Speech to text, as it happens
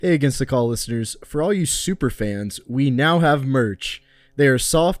Hey, Against the Call listeners, for all you super fans, we now have merch. They are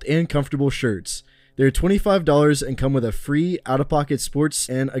soft and comfortable shirts. They're $25 and come with a free out-of-pocket sports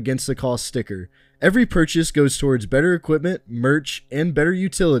and Against the Call sticker. Every purchase goes towards better equipment, merch, and better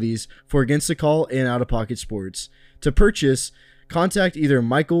utilities for Against the Call and out-of-pocket sports. To purchase, contact either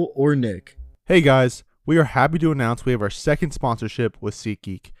Michael or Nick. Hey guys, we are happy to announce we have our second sponsorship with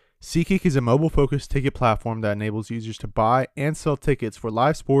SeatGeek. SeatGeek is a mobile-focused ticket platform that enables users to buy and sell tickets for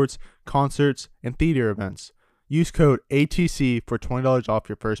live sports, concerts, and theater events. Use code ATC for $20 off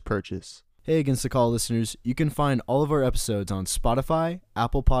your first purchase. Hey, Against the Call listeners, you can find all of our episodes on Spotify,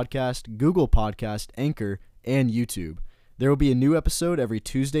 Apple Podcast, Google Podcast, Anchor, and YouTube. There will be a new episode every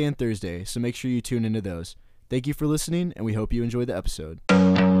Tuesday and Thursday, so make sure you tune into those. Thank you for listening, and we hope you enjoy the episode.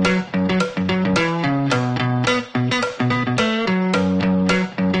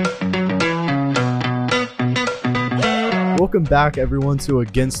 Welcome back, everyone, to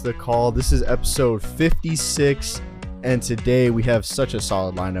Against the Call. This is episode 56, and today we have such a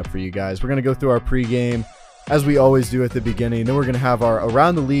solid lineup for you guys. We're going to go through our pregame, as we always do at the beginning. Then we're going to have our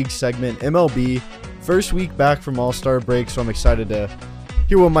Around the League segment, MLB. First week back from All-Star break, so I'm excited to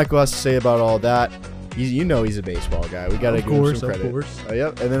hear what Michael has to say about all that. You know he's a baseball guy. We got to give him some credit. Of course.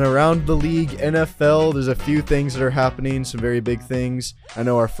 Yep. And then Around the League, NFL, there's a few things that are happening, some very big things. I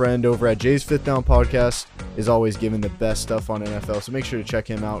know our friend over at Jay's Fifth Down Podcast is always giving the best stuff on NFL, so make sure to check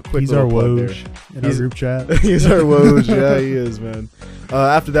him out. Quick He's our Woj in our group chat. He's our Woj. Yeah, he is, man.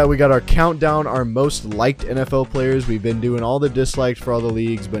 After that, we got our countdown, our most liked NFL players. We've been doing all the disliked for all the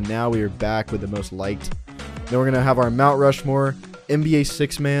leagues, but now we are back with the most liked. Then we're going to have our Mount Rushmore, NBA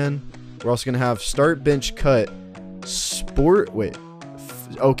six-man. We're also going to have start, bench, cut, sporting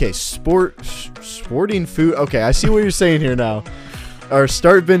food. Okay, I see what you're saying here now. Our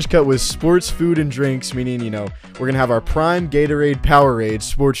start, bench, cut was sports, food, and drinks, meaning, we're going to have our Prime, Gatorade, Powerade,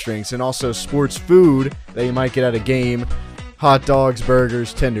 sports drinks, and also sports food that you might get at a game, hot dogs,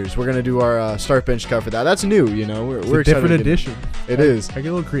 burgers, tenders. We're going to do our start, bench, cut for that. That's new, We're a different edition. It is. I get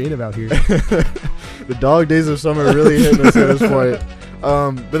a little creative out here. The dog days of summer are really hitting us at this point.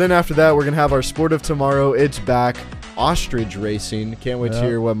 But then after that, we're going to have our sport of tomorrow. It's back. Ostrich racing. Can't wait to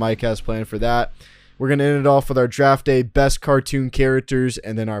hear what Mike has planned for that. We're going to end it off with our draft day, best cartoon characters,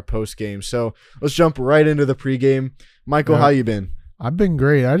 and then our post game. So let's jump right into the pregame. Michael, how you been? I've been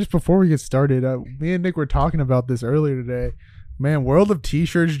great. Before we get started, me and Nick were talking about this earlier today. Man, World of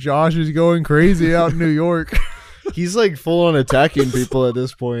T-shirts, Josh is going crazy out in New York. He's like full on attacking people at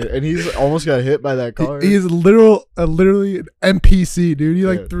this point, and he's almost got hit by that car. He is literally an NPC, dude.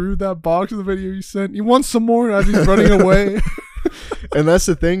 He threw that box in the video you sent. You want some more? As he's running away. And that's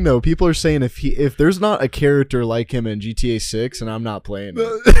the thing, though. People are saying if there's not a character like him in GTA 6, and I'm not playing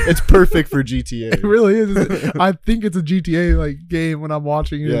it, it's perfect for GTA. It really is. I think it's a GTA game when I'm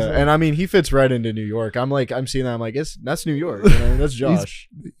watching it. Yeah, and he fits right into New York. I'm seeing that. I'm like, that's New York. That's Josh.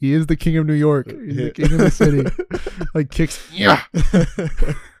 He is the king of New York. He's the king of the city. Kicks. Yeah.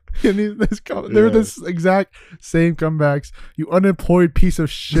 And they're this exact same comebacks. You unemployed piece of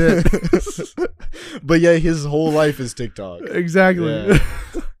shit. But yeah, his whole life is TikTok. Exactly. Yeah.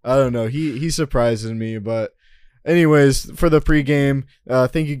 I don't know. He surprises me. But anyways, for the pregame,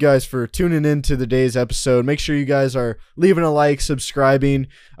 thank you guys for tuning in to today's episode. Make sure you guys are leaving a like, subscribing,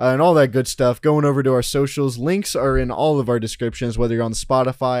 and all that good stuff. Going over to our socials. Links are in all of our descriptions, whether you're on the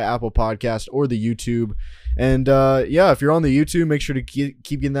Spotify, Apple Podcast, or the YouTube. And if you're on the YouTube, make sure to keep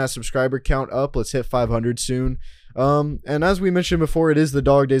getting that subscriber count up. Let's hit 500 soon. And as we mentioned before, it is the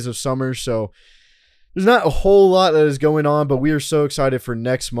dog days of summer, so there's not a whole lot that is going on, but we are so excited for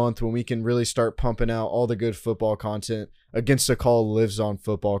next month when we can really start pumping out all the good football content. Against the Call lives on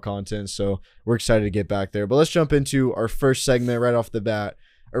football content, so we're excited to get back there. But let's jump into our first segment right off the bat.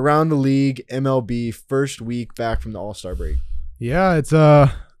 Around the League, MLB, first week back from the All-Star break. Yeah, it's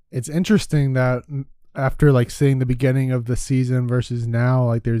interesting that after seeing the beginning of the season versus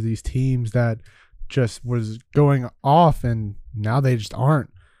now, there's these teams that just was going off and now they just aren't.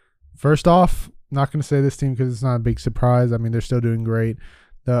 First off, not going to say this team because it's not a big surprise. They're still doing great.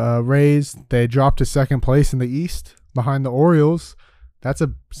 The Rays, they dropped to second place in the East behind the Orioles. That's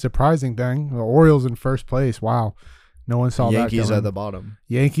a surprising thing. The Orioles in first place. Wow. No one saw Yankees that at the bottom.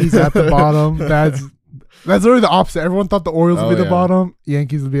 Yankees at the bottom. That's literally the opposite. Everyone thought the Orioles would be the bottom.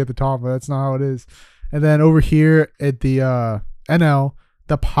 Yankees would be at the top, but that's not how it is. And then over here at the NL,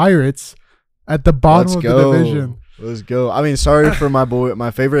 the Pirates at the bottom of the division. Let's go. Sorry for my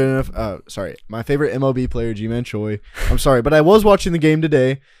favorite MLB player, G-Man Choi. I'm sorry, but I was watching the game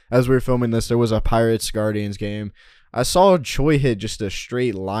today as we were filming this. There was a Pirates Guardians game. I saw Choi hit just a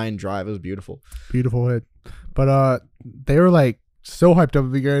straight line drive. It was beautiful. Beautiful hit. But they were so hyped up at the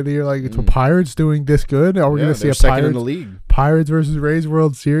beginning of the year. Like, it's the Pirates doing this good. Are we going to see a second in the league. Pirates versus Rays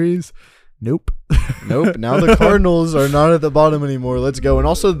World Series? Nope. Nope. Now the Cardinals are not at the bottom anymore. Let's go. And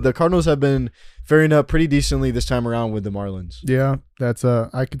also, the Cardinals have been faring up pretty decently this time around with the Marlins. Yeah, that's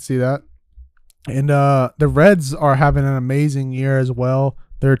I could see that. And the Reds are having an amazing year as well.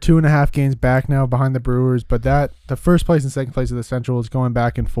 They're 2.5 games back now behind the Brewers, but the first place and second place of the Central is going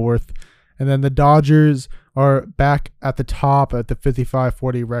back and forth. And then the Dodgers are back at the top at the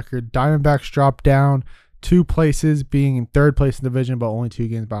 55-40 record. Diamondbacks dropped down 2 places, being in third place in the division, but only 2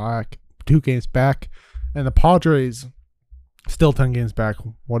 games back. 2 games back. And the Padres still 10 games back.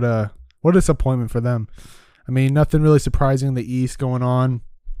 What a disappointment for them. I mean, nothing really surprising in the East going on.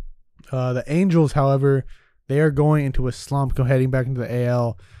 The Angels, however, they are going into a slump, heading back into the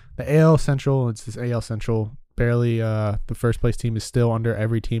AL. The AL Central, it's this AL Central. Barely, the first place team is still under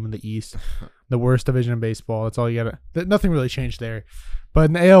every team in the East. The worst division in baseball. That's all you got. Nothing really changed there. But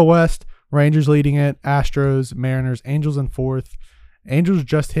in the AL West, Rangers leading it, Astros, Mariners, Angels in 4th. Angels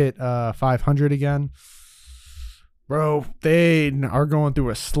just hit 500 again. Bro, they are going through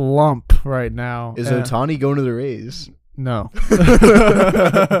a slump right now. Is Ohtani going to the Rays? No.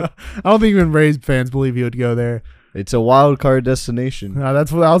 I don't think even Rays fans believe he would go there. It's a wild card destination.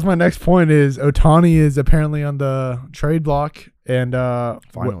 That was my next point. Is Ohtani is apparently on the trade block, and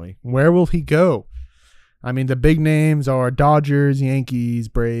Finally, where will he go? I mean, the big names are Dodgers, Yankees,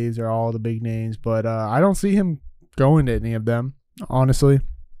 Braves are all the big names, but I don't see him going to any of them. Honestly,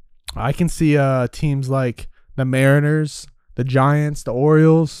 I can see teams like the Mariners, the Giants, the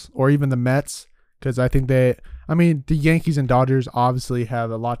Orioles, or even the Mets, because I think the Yankees and Dodgers obviously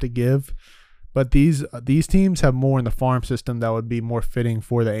have a lot to give. But these teams have more in the farm system that would be more fitting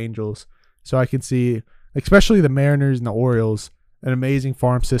for the Angels. So I can see, especially the Mariners and the Orioles, an amazing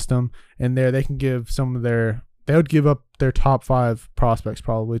farm system. And there they can give they would give up their top 5 prospects,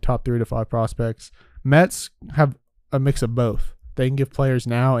 probably top 3 to 5 prospects. Mets have a mix of both. They can give players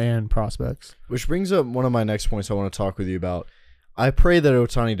now and prospects. Which brings up one of my next points I want to talk with you about. I pray that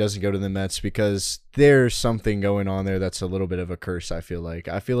Ohtani doesn't go to the Mets because there's something going on there that's a little bit of a curse, I feel like.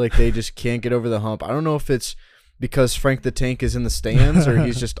 I feel like they just can't get over the hump. I don't know if it's because Frank the Tank is in the stands or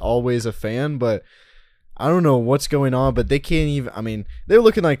he's just always a fan, but I don't know what's going on, but they can't even – I mean, they're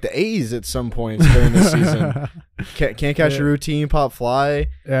looking like the A's at some points during the season. Can't catch a routine, pop fly.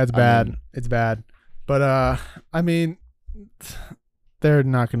 Yeah, it's bad. It's bad. But, I mean, they're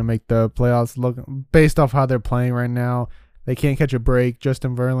not going to make the playoffs look – based off how they're playing right now. They can't catch a break.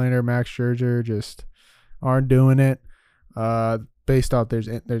 Justin Verlander, Max Scherzer just aren't doing it. Based off there's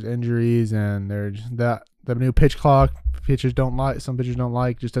injuries and there's the new pitch clock. Some pitchers don't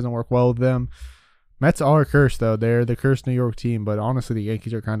like. Just doesn't work well with them. Mets are cursed though. They're the cursed New York team, but honestly the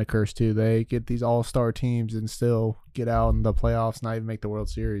Yankees are kind of cursed too. They get these all-star teams and still get out in the playoffs, not even make the World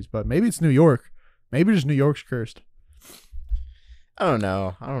Series. But maybe it's New York. Maybe just New York's cursed. I don't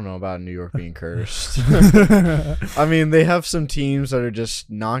know. I don't know about New York being cursed. I mean, they have some teams that are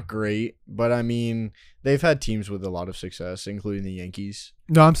just not great, but I mean, they've had teams with a lot of success, including the Yankees.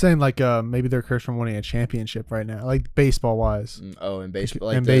 No, I'm saying like maybe they're cursed from winning a championship right now, like baseball wise. Oh, in baseball,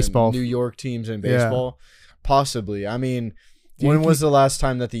 like in baseball, New York teams in baseball, possibly. I mean, when was the last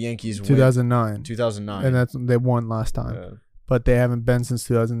time that the Yankees won? 2009. 2009, and they won last time, yeah. But they haven't been since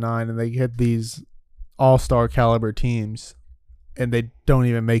 2009, and they hit these all-star caliber teams. And they don't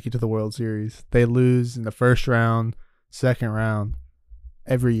even make it to the World Series. They lose in the first round, second round,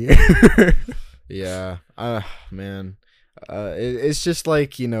 every year. Yeah. Man. It's just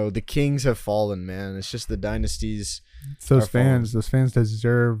like, the kings have fallen, man. It's just the dynasties. It's those fans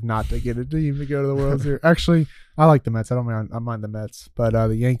deserve not to get a team to go to the World Series. Actually, I like the Mets. I mind the Mets. But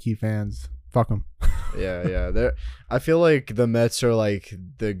the Yankee fans, fuck them. Yeah. I feel like the Mets are like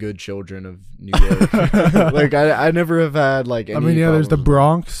the good children of New York. Like I never have had like any there's the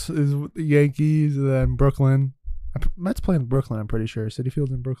Bronx is the Yankees, and then Brooklyn. Mets play in Brooklyn, I'm pretty sure. Citi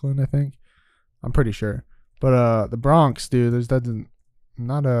Field's in Brooklyn, I think. I'm pretty sure. But the Bronx, dude, that's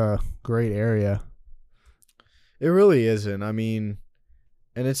not a great area. It really isn't. I mean,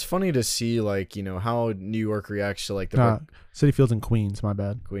 and it's funny to see like, how New York reacts to like the Citi Field's in Queens, my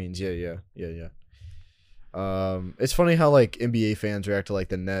bad. Queens, yeah. It's funny how like NBA fans react to like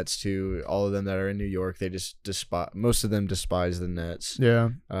the Nets too. All of them that are in New York, they just despise. Most of them despise the Nets. Yeah.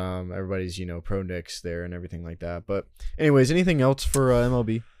 Everybody's pro Knicks there and everything like that. But anyways, anything else for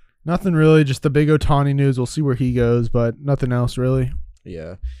MLB? Nothing really. Just the big Ohtani news. We'll see where he goes, but nothing else really.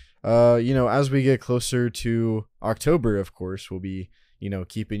 Yeah. As we get closer to October, of course, we'll be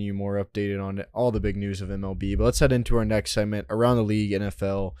keeping you more updated on all the big news of MLB. But let's head into our next segment, Around the League,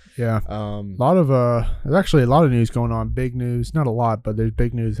 NFL. Yeah. There's actually a lot of news going on. Big news. Not a lot, but there's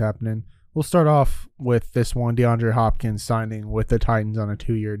big news happening. We'll start off with this one, DeAndre Hopkins signing with the Titans on a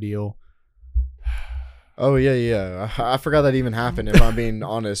 2-year deal. Oh, yeah. I forgot that even happened, if I'm being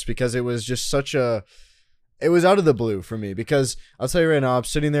honest, because it was just it was out of the blue for me. Because I'll tell you right now, I'm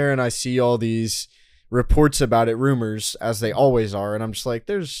sitting there and I see all these reports about it, rumors, as they always are, and I'm just like,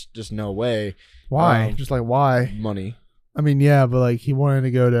 there's just no way. Why? Why? Money. I mean, yeah, but like he wanted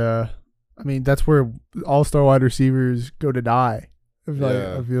to go to. I mean, that's where all-star wide receivers go to die.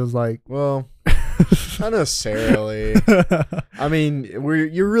 It feels like. Well, not necessarily. I mean,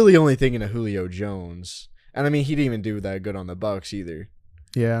 you're really only thinking of Julio Jones, and I mean he didn't even do that good on the Bucs either.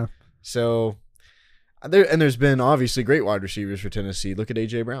 Yeah. So there's been obviously great wide receivers for Tennessee. Look at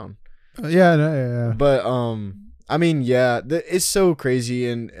AJ Brown. Yeah. But I mean, it's so crazy,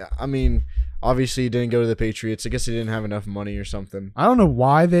 and I mean, obviously he didn't go to the Patriots. I guess he didn't have enough money or something. I don't know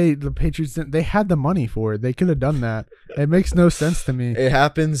why the Patriots didn't. They had the money for it. They could have done that. It makes no sense to me. It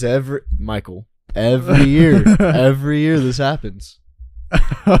happens every year. Every year this happens.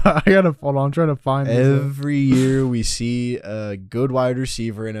 I gotta hold on. I'm trying to find every year we see a good wide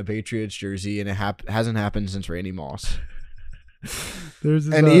receiver in a Patriots jersey, and it hasn't happened since Randy Moss.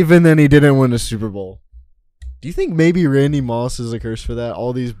 Even then, he didn't win a Super Bowl. Do you think maybe Randy Moss is a curse for that?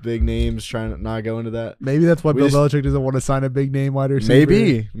 All these big names trying to not go into that. Maybe that's why Bill Belichick doesn't want to sign a big name wide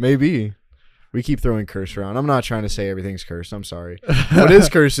receiver. Maybe. We keep throwing curse around. I'm not trying to say everything's cursed. I'm sorry. What is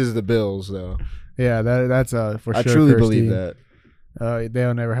cursed is the Bills, though. Yeah, that's for sure. I truly believe that.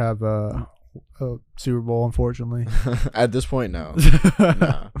 They'll never have a Super Bowl, unfortunately. At this point, no.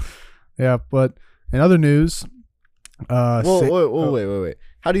 Nah. Yeah, but in other news. Wait.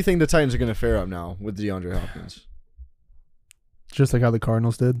 How do you think the Titans are going to fare up now with DeAndre Hopkins? Just like how the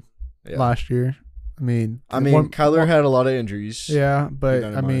Cardinals did last year. I mean, Kyler had a lot of injuries. Yeah, but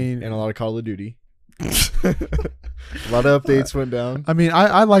and a lot of Call of Duty. A lot of updates went down. I mean,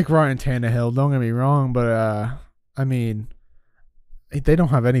 I like Ryan Tannehill. Don't get me wrong, but I mean, they don't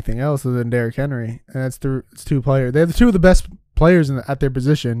have anything else other than Derrick Henry, and it's two players. They're two of the best players at their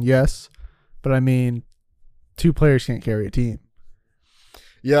position. Yes, but I mean, two players can't carry a team.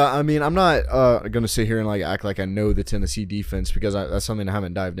 Yeah, I mean, I'm not going to sit here and act like I know the Tennessee defense because that's something I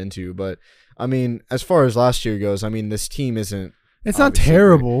haven't dived into. But, I mean, as far as last year goes, I mean, this team isn't. It's not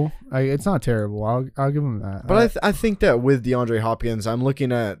terrible. It's not terrible. I'll give them that. But I think that with DeAndre Hopkins, I'm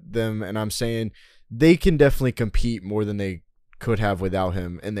looking at them and I'm saying they can definitely compete more than they could have without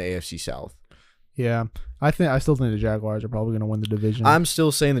him in the AFC South. Yeah, I still think the Jaguars are probably going to win the division. I'm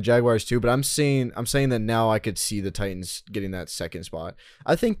still saying the Jaguars too, but I'm saying that now I could see the Titans getting that second spot.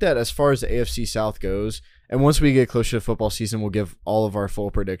 I think that as far as the AFC South goes, and once we get closer to football season, we'll give all of our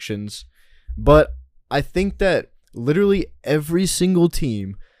full predictions. But I think that literally every single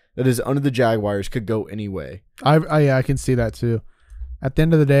team that is under the Jaguars could go any way. I can see that too. At the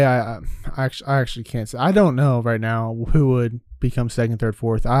end of the day, I actually can't say. I don't know right now who would become second, third,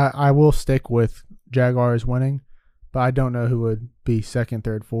 fourth. I will stick with Jaguars winning, but I don't know who would be second,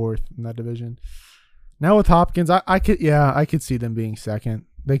 third, fourth in that division. Now with Hopkins, I could see them being second.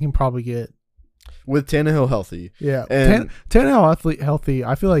 They can probably get with Tannehill healthy. Yeah, and Tannehill healthy.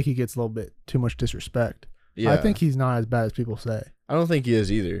 I feel like he gets a little bit too much disrespect. Yeah, I think he's not as bad as people say. I don't think he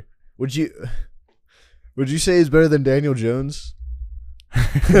is either. Would you say he's better than Daniel Jones?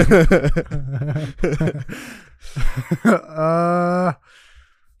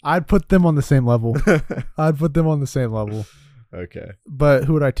 I'd put them on the same level. Okay. But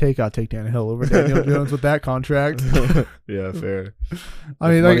who would I take? I'd take Tannehill over Daniel Jones with that contract. Yeah, fair.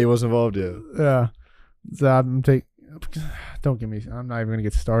 I mean, money was involved, yeah. Yeah. So don't get me. I'm not even gonna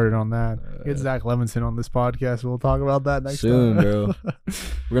get started on that. Get Zach Levinson on this podcast. We'll talk about that next soon, time. Bro.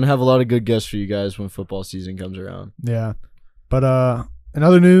 We're gonna have a lot of good guests for you guys when football season comes around. Yeah, but in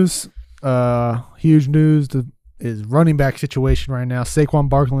other news, huge news is running back situation right now. Saquon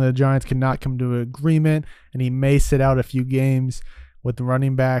Barkley and the Giants cannot come to an agreement, and he may sit out a few games with the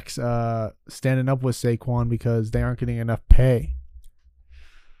running backs standing up with Saquon because they aren't getting enough pay.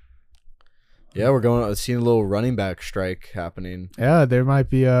 Yeah, we're seeing a little running back strike happening. Yeah, there might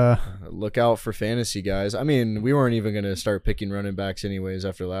be look out for fantasy guys. I mean, we weren't even going to start picking running backs anyways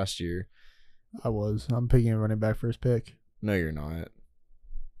after last year. I'm picking a running back first pick. No, you're not.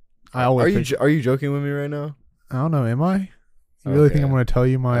 Are you joking with me right now? I don't know. Am I? You really think I'm going to tell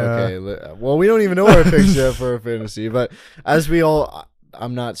you my? Okay. Well, we don't even know our picks yet for our fantasy, but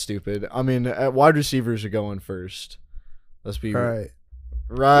I'm not stupid. I mean, wide receivers are going first. Let's be right.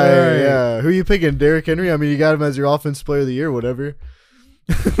 Right. Yeah. Who are you picking? Derrick Henry? I mean, you got him as your offensive player of the year, whatever.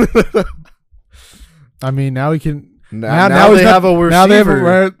 I mean, now he can. Now they have a receiver. Now they have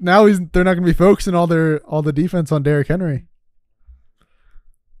they're not going to be focusing all the defense on Derrick Henry.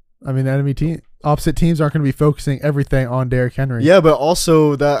 I mean, opposite teams aren't going to be focusing everything on Derrick Henry. Yeah, but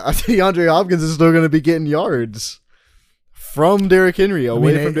also that I think DeAndre Hopkins is still going to be getting yards from Derrick Henry,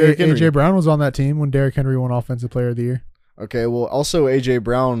 away from Derrick Henry. AJ Brown was on that team when Derrick Henry won Offensive Player of the Year. Okay, well, also AJ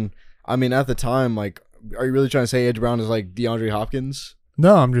Brown. I mean, at the time, like, are you really trying to say AJ Brown is like DeAndre Hopkins?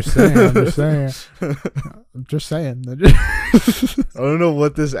 No, I'm just saying. I'm just saying. I don't know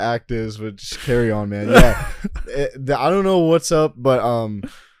what this act is, but just carry on, man. Yeah, I don't know what's up, but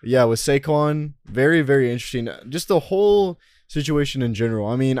yeah, with Saquon, very, very interesting. Just the whole situation in general.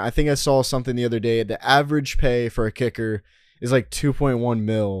 I mean, I think I saw something the other day. The average pay for a kicker is like 2.1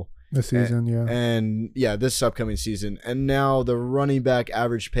 mil this season, and yeah, this upcoming season. And now the running back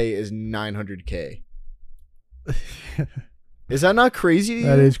average pay is $900K. Is that not crazy?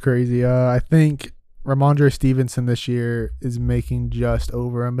 That is crazy. I think Ramondre Stevenson this year is making just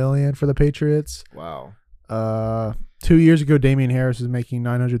over $1 million for the Patriots. Wow. 2 years ago, Damian Harris was making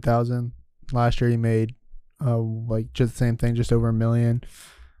 $900,000. Last year, he made like just the same thing, just over $1 million.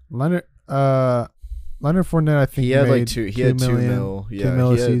 Leonard Fournette, I think he had made like two. He had $2 million. Yeah, $2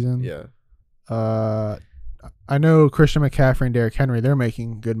 million a season. Yeah. I know Christian McCaffrey and Derrick Henry, they're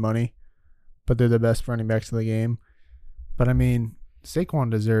making good money, but they're the best running backs in the game. But I mean, Saquon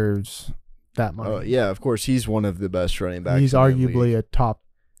deserves that money. Yeah, of course, he's one of the best running backs. He's in the arguably league. a top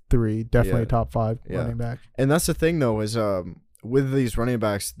 3, definitely a top 5 running back. And that's the thing, though, is with these running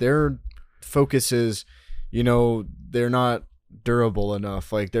backs, their focus is, they're not durable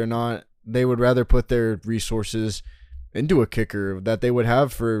enough. Like they would rather put their resources into a kicker that they would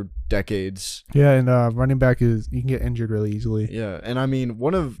have for decades. Yeah, and running back you can get injured really easily. Yeah, and I mean,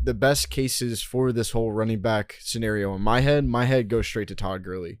 one of the best cases for this whole running back scenario in my head goes straight to Todd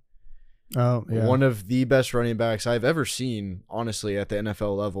Gurley. Oh, yeah. One of the best running backs I've ever seen, honestly, at the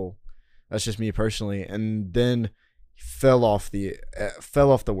NFL level. That's just me personally. And then fell off the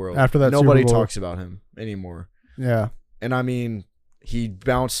world. After that, nobody Super Bowl. talks about him anymore. Yeah, and I mean, he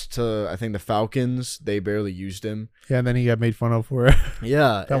bounced to, I think, the Falcons. They barely used him. Yeah, and then he got made fun of for it.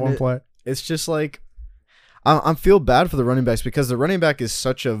 Yeah, that one play. It's just like I feel bad for the running backs because the running back is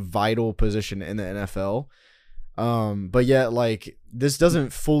such a vital position in the NFL. But yet, like, this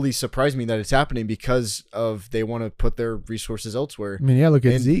doesn't fully surprise me that it's happening because of they want to put their resources elsewhere. I mean, yeah, look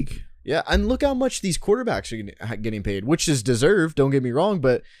at Zeke. Yeah, and look how much these quarterbacks are getting paid, which is deserved. Don't get me wrong,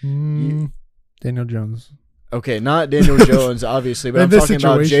 but Daniel Jones. Okay, not Daniel Jones, obviously, but I'm talking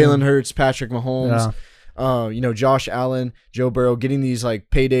about Jalen Hurts, Patrick Mahomes, Josh Allen, Joe Burrow, getting these like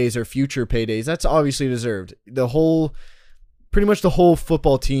paydays or future paydays. That's obviously deserved. Pretty much the whole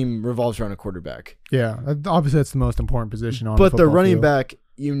football team revolves around a quarterback. Yeah, obviously that's the most important position on. But the running field. back,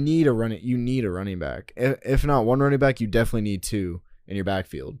 you need a running back. If not one running back, you definitely need two in your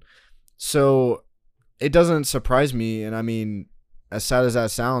backfield. So it doesn't surprise me, and I mean, as sad as that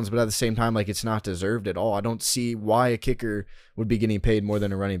sounds, but at the same time, like, it's not deserved at all. I don't see why a kicker would be getting paid more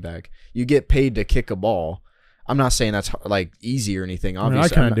than a running back. You get paid to kick a ball. I'm not saying that's like easy or anything.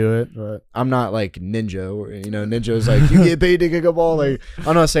 Obviously, I kind of do it, but I'm not like Ninja. Or, Ninja's like, you get paid to kick a ball. Like,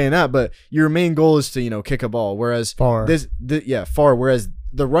 I'm not saying that, but your main goal is to kick a ball. Whereas far. Far. Whereas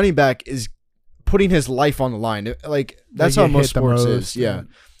the running back is putting his life on the line. Like, that's how most sports is. Yeah.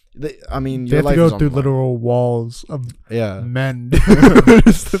 I mean, they your have to life go through literal walls of men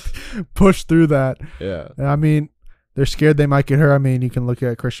just to push through that. Yeah. I mean, they're scared they might get hurt. I mean, you can look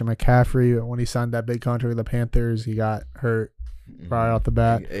at Christian McCaffrey. When he signed that big contract with the Panthers, he got hurt right off the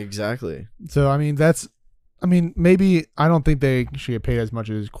bat. Exactly. So, I mean, maybe I don't think they should get paid as much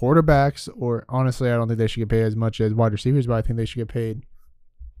as quarterbacks, or honestly, I don't think they should get paid as much as wide receivers, but I think they should get paid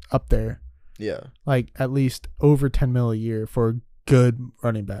up there. Yeah. Like, at least over $10 million a year for a good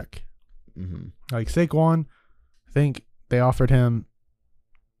running back. Mm-hmm. Like Saquon, I think they offered him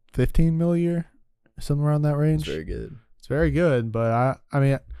 $15 million a year, somewhere around that range. It's very good. It's very good, but I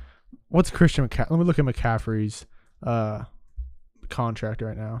mean, what's Christian McCaffrey? Let me look at McCaffrey's contract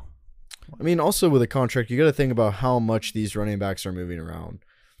right now. I mean, also with a contract, you got to think about how much these running backs are moving around.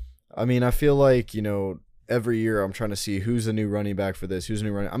 I mean, I feel like, every year I'm trying to see who's the new running back for this, who's the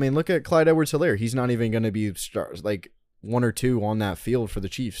new running. I mean, look at Clyde Edwards-Helaire. He's not even going to be like 1 or 2 on that field for the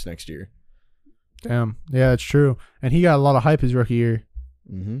Chiefs next year. Damn. Yeah, that's true. And he got a lot of hype his rookie year.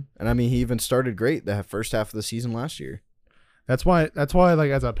 Mm-hmm. And I mean, he even started great the first half of the season last year. That's why,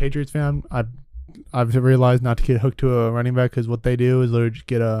 like, as a Patriots fan, I've realized not to get hooked to a running back, because what they do is literally just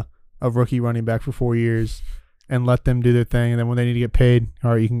get a rookie running back for 4 years and let them do their thing. And then when they need to get paid,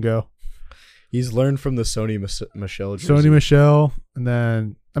 all right, you can go. He's learned from the Sony Michelle jersey. Sony Michelle, and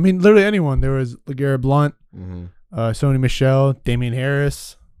then literally anyone. There was LeGarrette Blount, Sony Michelle, Damian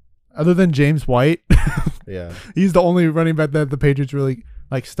Harris. Other than James White, yeah, he's the only running back that the Patriots really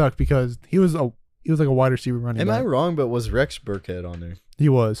stuck because he was like a wide receiver running back. Am I wrong? But was Rex Burkhead on there? He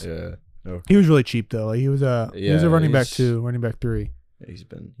was. Yeah. Okay. He was really cheap though. Like he was a running back 2, running back 3. Yeah,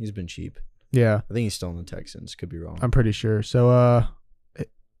 he's been cheap. Yeah. I think he's still in the Texans. Could be wrong. I'm pretty sure. So oh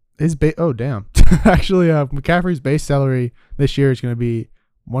damn. Actually, McCaffrey's base salary this year is going to be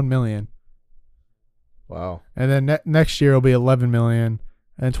 $1 million. Wow. And then next year it'll be $11 million.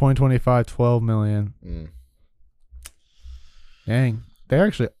 And 2025, $12 million. Dang. They're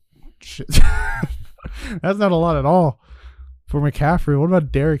actually shit. That's not a lot at all for McCaffrey. What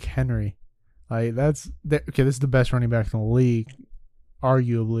about Derrick Henry? Okay, this is the best running back in the league,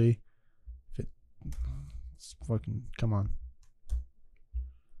 arguably. It's fucking come on.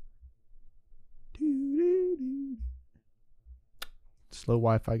 Slow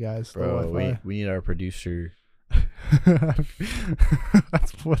Wi-Fi, guys. Slow Wi-Fi. We need our producer.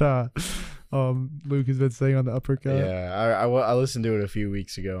 That's what Luke has been saying on the uppercut. Yeah, I listened to it a few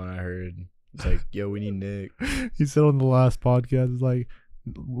weeks ago and I heard it's like, yo, we need Nick. He said on the last podcast, it's like,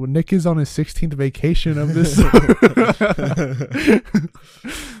 well, Nick is on his 16th vacation of this.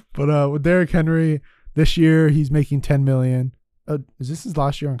 But with Derrick Henry, this year he's making $10 million. Is this his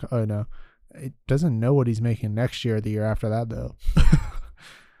last year? Oh no, it doesn't know what he's making next year or the year after that though.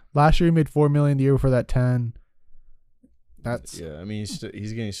 Last year he made $4 million. The year before that, 10. That's he's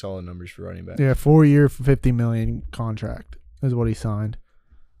getting solid numbers for running back. Yeah, 4-year, $50 million contract is what he signed.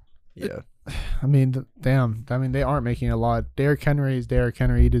 Yeah, damn. They aren't making a lot. Derrick Henry is Derrick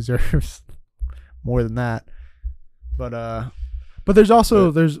Henry. He deserves more than that. But there's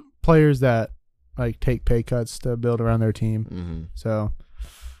also there's players that take pay cuts to build around their team. Mm-hmm. So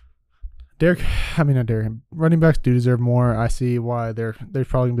running backs do deserve more. I see why there's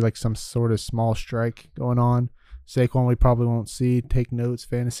probably gonna be some sort of small strike going on. Saquon we probably won't see. Take notes,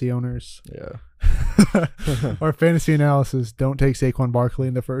 fantasy owners. Yeah. Our fantasy analysis, don't take Saquon Barkley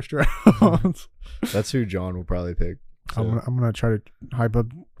in the first round. That's who John will probably pick. So. I'm gonna try to hype up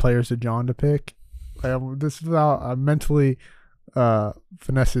players to John to pick. This is how I mentally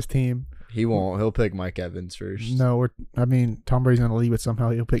finesse his team. He won't. He'll pick Mike Evans first. No, Tom Brady's gonna leave it somehow.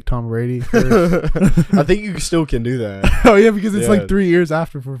 He'll pick Tom Brady first. I think you still can do that. Oh yeah, because it's 3 years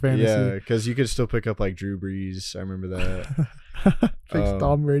after for fantasy. Yeah, because you could still pick up Drew Brees. I remember that. Picks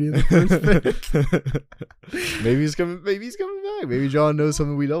Tom Brady in the first pick. Maybe he's coming back. Maybe John knows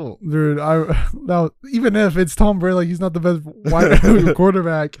something we don't. Dude, even if it's Tom Brady, he's not the best wide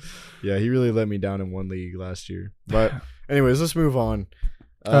quarterback. Yeah, he really let me down in one league last year. But anyways, let's move on.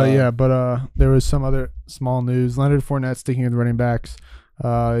 There was some other small news. Leonard Fournette sticking with running backs.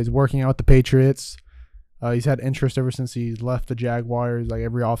 He's working out with the Patriots. He's had interest ever since he left the Jaguars.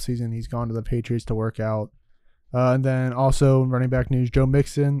 Every offseason, he's gone to the Patriots to work out. And then also in running back news, Joe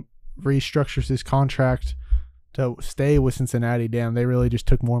Mixon restructures his contract to stay with Cincinnati. Damn, they really just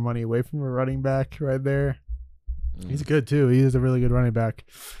took more money away from a running back right there. He's good too. He is a really good running back.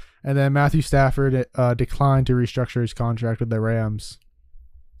 And then Matthew Stafford declined to restructure his contract with the Rams.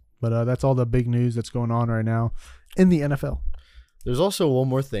 But that's all the big news that's going on right now in the NFL. There's also one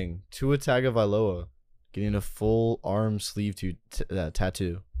more thing. Tua Tagovailoa getting a full arm sleeve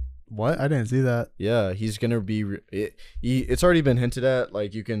tattoo. What? I didn't see that. Yeah, he's going to be it's already been hinted at.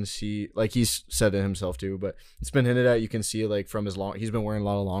 You can see, he's said it himself too, but it's been hinted at. You can see from his he's been wearing a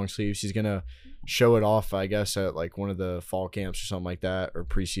lot of long sleeves. He's going to show it off, I guess, at one of the fall camps or something like that, or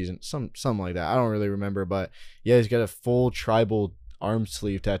preseason, something like that. I don't really remember, but yeah, he's got a full tribal arm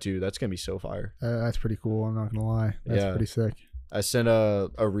sleeve tattoo. That's gonna be so fire. That's pretty cool. I'm not gonna lie. That's pretty sick. I sent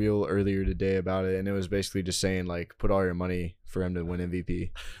a reel earlier today about it, and it was basically just saying put all your money for him to win MVP.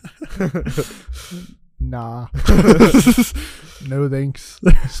 Nah. No thanks.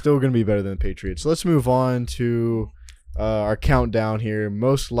 Still gonna be better than the Patriots. Let's move on to our countdown here.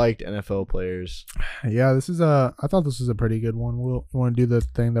 Most liked NFL players. Yeah, this is I thought this was a pretty good one. We'll want to do the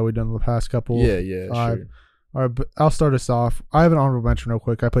thing that we've done the past couple. Yeah, sure. All right, but I'll start us off. I have an honorable mention real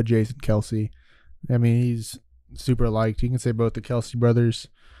quick. I put Jason Kelce. He's super liked. You can say both the Kelce brothers.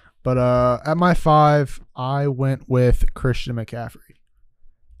 But at my 5, I went with Christian McCaffrey.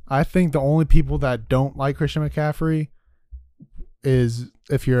 I think the only people that don't like Christian McCaffrey is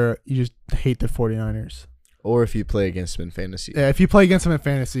if you just hate the 49ers. Or if you play against him in fantasy. Yeah, if you play against him in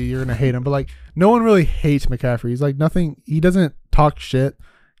fantasy, you're going to hate him. But no one really hates McCaffrey. He's nothing. He doesn't talk shit.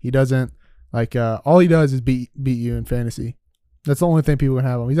 He doesn't. All he does is beat you in fantasy. That's the only thing people can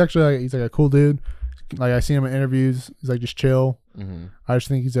have him. He's actually he's a cool dude. I see him in interviews. He's just chill. Mm-hmm. I just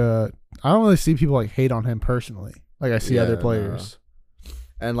think he's I don't really see people like hate on him personally. Like I see Yeah, other no. players.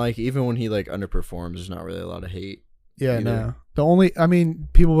 And like even when he like underperforms, there's not really a lot of hate. Yeah, either. no. The only, I mean,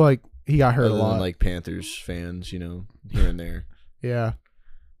 people like he got hurt Other a lot. than like Panthers fans, here and there. Yeah,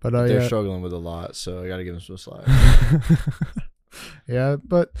 but They're yeah. struggling with a lot, so I got to give them some slack. Yeah,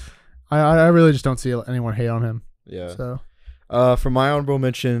 but I really just don't see anyone hate on him. Yeah. So For my honorable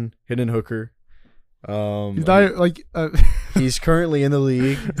mention, Hendon Hooker. he's not like He's currently in the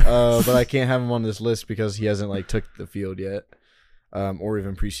league, but I can't have him on this list because he hasn't like took the field yet, or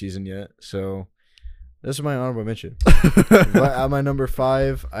even preseason yet. So this is my honorable mention. At my number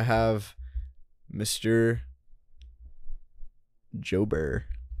 5, I have Mr. Joe Burrow.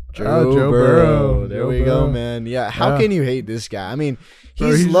 Joe Burrow. There Joe we go, Burrow. man. Yeah, how Yeah. can you hate this guy? I mean,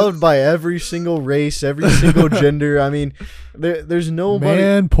 Bro, he's he's loved just- by every single race, every single gender. I mean, there's nobody.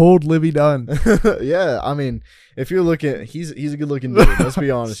 man pulled Livy Dunn. Yeah, I mean, if you're looking, he's a good looking dude. Let's be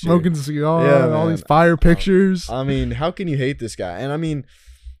honest. here. Smoking cigar, Yeah, all man. these fire pictures. I mean, how can you hate this guy? And I mean,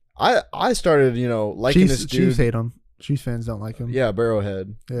 I started, liking this dude. Chiefs hate him. Chiefs fans don't like him. Yeah,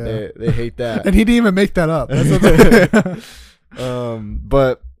 Burrowhead. Yeah. They hate that. And he didn't even make that up. That's what the-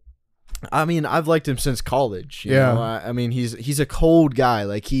 But I mean, I've liked him since college. You Yeah. know? I mean, he's a cold guy.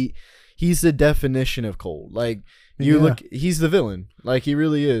 Like he's the definition of cold. Like he's the villain. Like he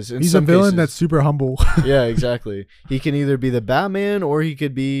really is. In He's a some villain cases. that's super humble. Yeah, exactly. He can either be the Batman or he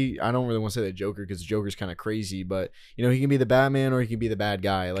could be, I don't really want to say the Joker because the Joker's kind of crazy, but he can be the Batman or he can be the bad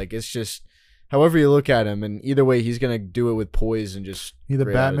guy. Like it's just however you look at him, and either way he's gonna do it with poise and just Either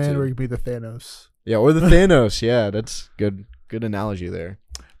great Batman attitude. or he could be the Thanos. Yeah, or the Thanos. Yeah, that's good analogy there.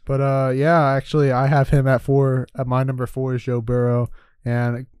 But yeah, actually, I have him at 4. At my number 4 is Joe Burrow,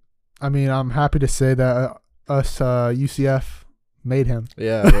 and I mean, I'm happy to say that us UCF made him.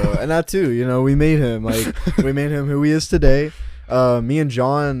 Yeah, bro. And that too, we made him we made him who he is today. Me and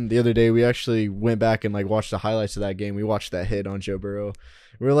John the other day, we actually went back and watched the highlights of that game. We watched that hit on Joe Burrow.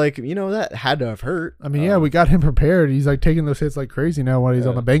 We're like, that had to have hurt. I mean, yeah, we got him prepared. He's taking those hits like crazy now while he's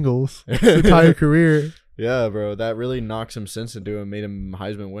on Yeah. the Bengals. His entire career. Yeah, bro, that really knocked some sense into him, made him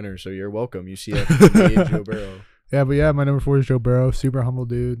Heisman winner. So you're welcome, UCF made Joe Burrow. Yeah, but yeah, my number 4 is Joe Burrow. Super humble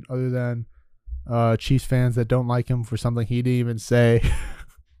dude. Other than Chiefs fans that don't like him for something he didn't even say.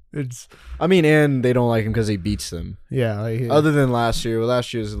 And they don't like him because he beats them. Yeah. Other than last year. Well,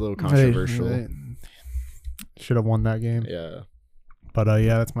 last year was a little controversial. Should have won that game. Yeah. But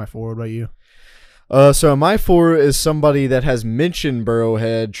yeah, that's my 4. What about you? So my 4 is somebody that has mentioned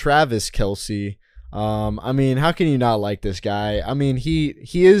Burrowhead, Travis Kelce. How can you not like this guy? I mean, he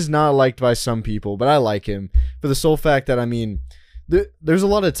is not liked by some people, but I like him for the sole fact that, there's a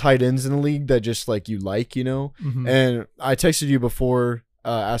lot of tight ends in the league that just you like. Mhm. And I texted you before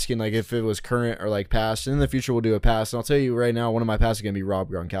asking if it was current or past, and in the future we'll do a pass. And I'll tell you right now, one of my passes is going to be Rob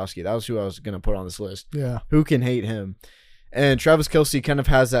Gronkowski. That was who I was going to put on this list. Yeah. Who can hate him? And Travis Kelce kind of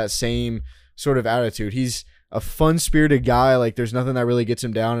has that same sort of attitude. He's a fun-spirited guy. There's nothing that really gets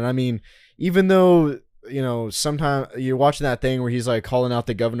him down. And even though, sometimes you're watching that thing where he's calling out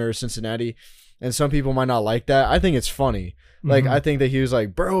the governor of Cincinnati, and some people might not like that, I think it's funny. Mhm. I think that he was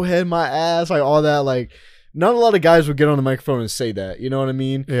bro, head my ass, all that. Not a lot of guys would get on the microphone and say that. You know what I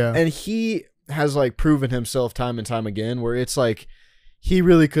mean? Yeah. And he has proven himself time and time again where it's he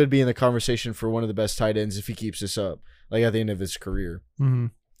really could be in the conversation for one of the best tight ends if he keeps this up, at the end of his career.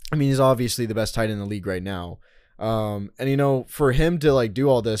 Mm-hmm. He's obviously the best tight end in the league right now. For him to do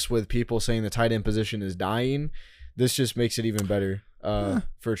all this with people saying the tight end position is dying, this just makes it even better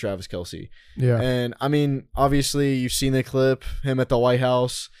for Travis Kelce. Yeah. And obviously you've seen the clip, him at the White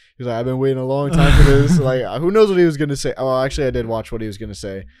House. He's I've been waiting a long time for this. Who knows what he was going to say? Oh, actually I did watch what he was going to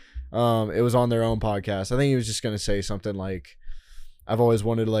say. It was on their own podcast. I think he was just going to say something I've always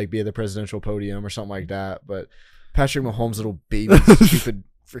wanted to be at the presidential podium or something like that. But Patrick Mahomes, little baby, stupid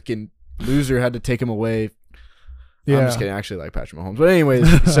freaking loser, had to take him away. Yeah. I'm just kidding. I actually like Patrick Mahomes. But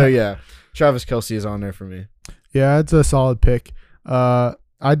anyways, so yeah, Travis Kelce is on there for me. Yeah, it's a solid pick. I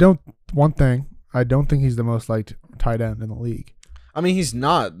don't think he's the most liked tight end in the league. He's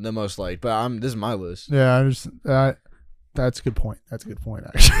not the most liked, but this is my list. Yeah, that's a good point. That's a good point,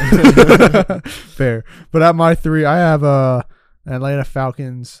 actually. Fair. But at my 3, I have an Atlanta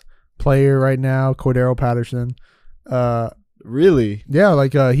Falcons player right now, Cordero Patterson. Really?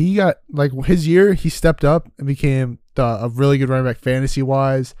 Yeah, he got his year, he stepped up and became a really good running back fantasy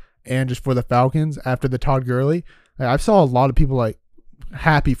wise and just for the Falcons after the Todd Gurley. I saw a lot of people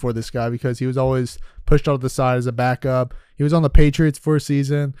happy for this guy because he was always pushed out to the side as a backup. He was on the Patriots for a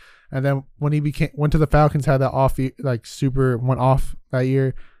season, and then when he went to the Falcons, had that off super went off that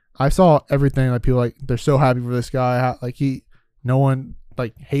year. I saw everything people they're so happy for this guy. No one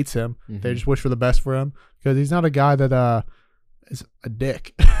like hates him. Mm-hmm. They just wish for the best for him because he's not a guy that is a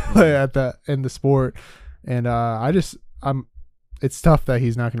dick in the sport. And it's tough that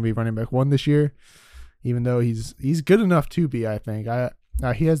he's not going to be running back 1 this year, even though he's good enough to be. I think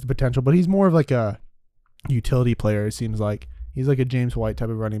he has the potential, but he's more of like a utility player. It seems like he's like a James White type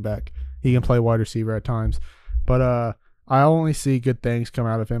of running back. He can play wide receiver at times, but I only see good things come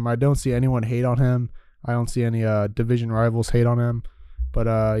out of him. I don't see anyone hate on him. I don't see any division rivals hate on him.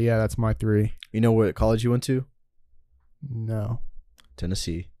 But yeah, that's my 3. You know what college you went to? No.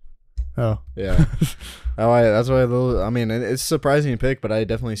 Tennessee. Oh yeah. That's why. I mean, it's surprising you picked, but I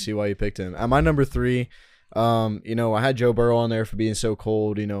definitely see why you picked him. At my number 3, you know, I had Joe Burrow on there for being so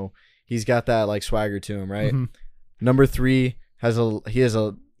cold. You know, he's got that like swagger to him, right? Mm-hmm. Number 3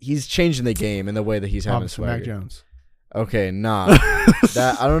 he's changing the game in the way that he's having swagger. Mac Jones. Okay, nah.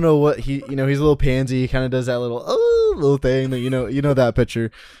 That I don't know what he's a little pansy. He kind of does that little thing that you know that picture.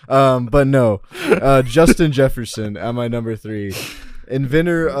 But no, Justin Jefferson at my number 3.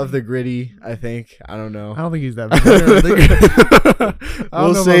 Inventor of the gritty, I think. I don't know. I don't think he's that bad.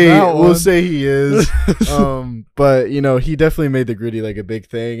 We'll say he is. But you know, he definitely made the gritty like a big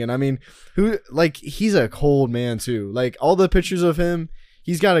thing. And I mean, he's a cold man too. Like all the pictures of him,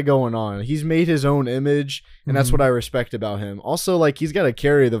 he's got it going on. He's made his own image, and that's what I respect about him. Also, like he's got to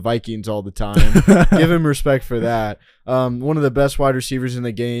carry the Vikings all the time. Give him respect for that. One of the best wide receivers in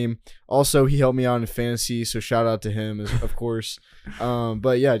the game. Also, he helped me out in fantasy, so shout out to him, of course.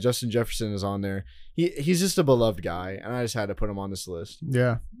 But yeah, Justin Jefferson is on there. He's just a beloved guy, and I just had to put him on this list.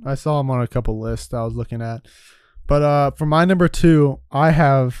 Yeah, I saw him on a couple lists I was looking at. But for my number 2, I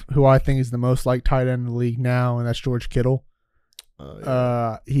have who I think is the most liked tight end in the league now, and that's George Kittle.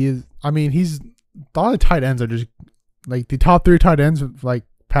 Yeah. He's a lot of tight ends are just like the top 3 tight ends like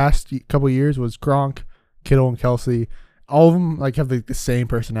past couple years was Gronk, Kittle, and Kelsey. All of them like have like the same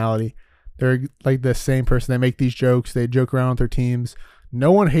personality. They're like the same person. They make these jokes. They joke around with their teams.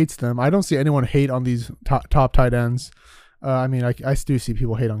 No one hates them. I don't see anyone hate on these top tight ends. I mean, I do see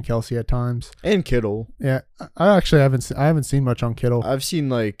people hate on Kelsey at times and Kittle. Yeah, I actually haven't seen much on Kittle. I've seen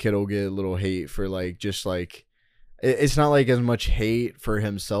like Kittle get a little hate for like just like. It's not like as much hate for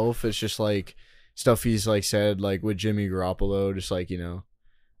himself. It's just like stuff he's like said like with Jimmy Garoppolo, just like, you know,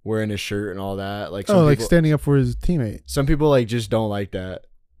 wearing his shirt and all that. Like like standing up for his teammate. Some people like just don't like that.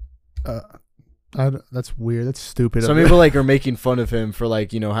 That's weird. That's stupid. Some people like are making fun of him for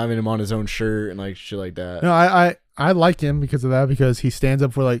like, you know, having him on his own shirt and like shit like that. No, I like him because of that, because he stands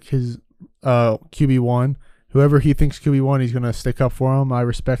up for like his QB1. Whoever he thinks QB1, he's gonna stick up for him. I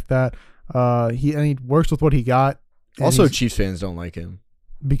respect that. He works with what he got. Also, Chiefs fans don't like him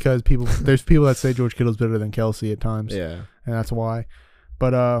because there's people that say George Kittle's better than Kelsey at times. Yeah, and that's why.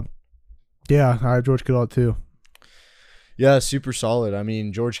 But yeah, I have George Kittle too. Yeah, super solid. I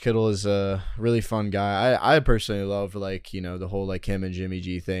mean, George Kittle is a really fun guy. I personally love like, you know, the whole like him and Jimmy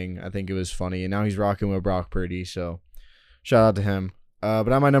G thing. I think it was funny, and now he's rocking with Brock Purdy. So shout out to him. But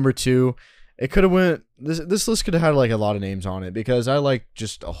at my number 2. It could have went. This list could have had like a lot of names on it because I like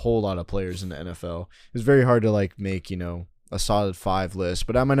just a whole lot of players in the NFL. It's very hard to like make, you know, a solid 5 list.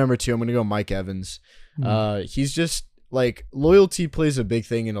 But at my number 2, I'm gonna go Mike Evans. He's just like loyalty plays a big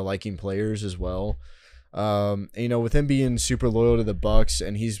thing into liking players as well. You know, with him being super loyal to the Bucks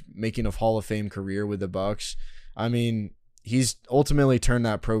and he's making a Hall of Fame career with the Bucks. I mean, he's ultimately turned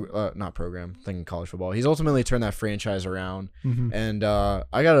that thinking college football. He's ultimately turned that franchise around. Mm-hmm. And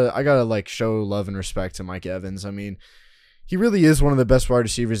I gotta like show love and respect to Mike Evans. I mean, he really is one of the best wide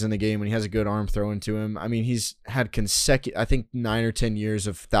receivers in the game when he has a good arm thrown to him. I mean, he's had I think 9 or 10 years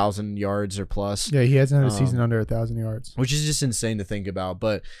of 1,000 yards or plus. Yeah, he hasn't had a season under 1,000 yards, which is just insane to think about.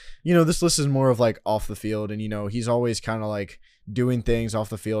 But you know, this list is more of like off the field, and you know, he's always kind of like doing things off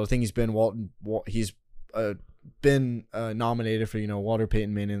the field. I think he's been been nominated for, you know, Walter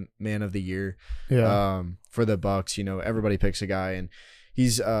Payton Man of the Year. Yeah. For the Bucks. You know, everybody picks a guy, and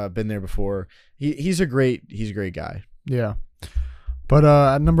he's been there before. He's a great guy. Yeah. But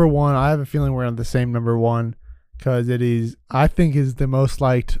at number 1, I have a feeling we're on the same number 1 because I think is the most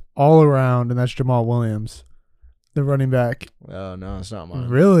liked all around, and that's Jamal Williams, the running back. Oh no, it's not mine.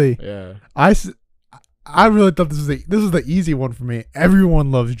 Really? Yeah. I really thought this was the easy one for me.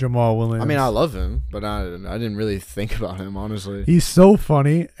 Everyone loves Jamal Williams. I mean, I love him, but I didn't really think about him, honestly. He's so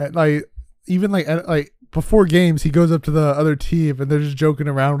funny. Like even like before games, he goes up to the other team and they're just joking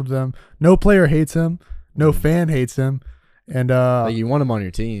around with them. No player hates him. No fan hates him. And like you want him on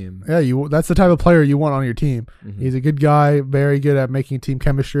your team. Yeah, that's the type of player you want on your team. Mm-hmm. He's a good guy, very good at making team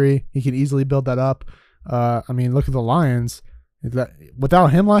chemistry. He can easily build that up. I mean, look at the Lions.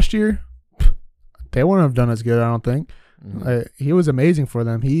 Without him last year, they wouldn't have done as good, I don't think. He was amazing for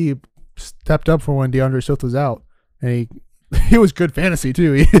them. He stepped up for when DeAndre Swift was out, and he was good fantasy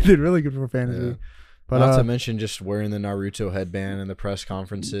too. He did really good for fantasy. Yeah. But not to mention just wearing the Naruto headband in the press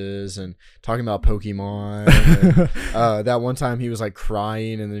conferences and talking about Pokemon. And, that one time he was like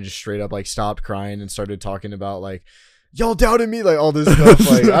crying and then just straight up like stopped crying and started talking about like, y'all doubted me, like all this stuff.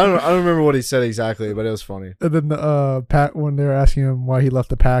 Like I don't remember what he said exactly, but it was funny. And then Pat, when they were asking him why he left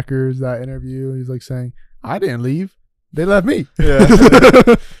the Packers, that interview, he's like saying, "I didn't leave. They left me." Yeah,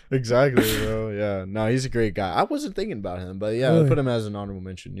 exactly, bro. Yeah, no, he's a great guy. I wasn't thinking about him, but yeah, Really? I put him as an honorable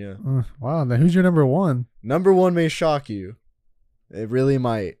mention. Yeah. Wow. Then who's your number one? Number one may shock you. It really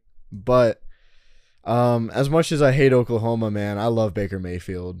might. But as much as I hate Oklahoma, man, I love Baker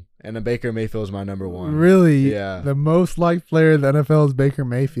Mayfield. And Baker Mayfield is my number one. Really? Yeah. The most liked player in the NFL is Baker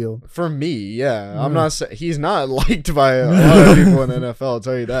Mayfield. For me, yeah. I'm not he's not liked by a lot of people in the NFL, I'll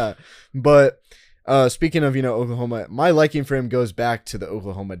tell you that. But speaking of, Oklahoma, my liking for him goes back to the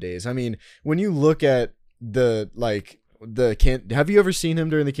Oklahoma days. I mean, when you look at have you ever seen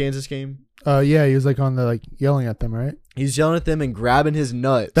him during the Kansas game? Yeah, he was like on the yelling at them, right? He's yelling at them and grabbing his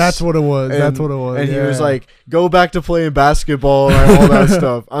nuts. That's what it was. And Yeah. he was like, "Go back to playing basketball," and all that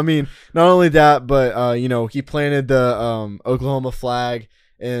stuff. I mean, not only that, but he planted the Oklahoma flag.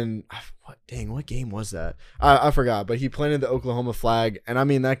 And what game was that? I forgot. But he planted the Oklahoma flag, and I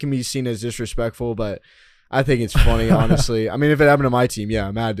mean that can be seen as disrespectful, but I think it's funny, honestly. I mean, if it happened to my team,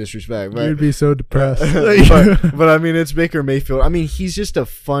 yeah, mad disrespect. But, you'd be so depressed. but I mean, it's Baker Mayfield. I mean, he's just a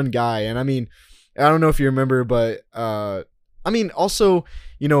fun guy, and I mean, I don't know if you remember, but I mean, also,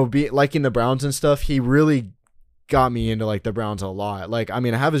 liking the Browns and stuff, he really got me into like the Browns a lot. Like, I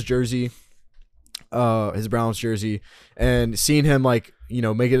mean, I have his jersey, his Browns jersey, and seeing him make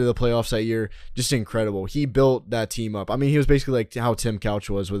it to the playoffs that year, just incredible. He built that team up. I mean, he was basically like how Tim Couch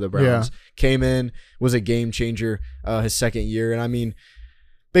was with the Browns. Yeah. Came in, was a game changer his second year, and I mean,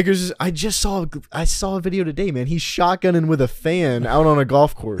 Baker's. I saw a video today, man. He's shotgunning with a fan out on a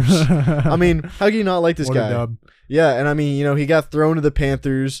golf course. I mean, how can you not like this What a guy? dub. Yeah, and I mean, he got thrown to the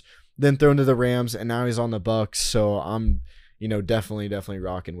Panthers, then thrown to the Rams, and now he's on the Bucks. So I'm, definitely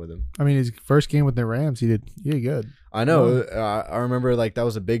rocking with him. I mean, his first game with the Rams, he did good. I know. I remember like that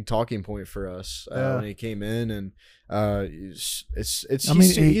was a big talking point for us when he came in, and he's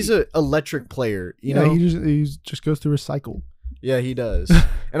an electric player. He just goes through a cycle. Yeah, he does.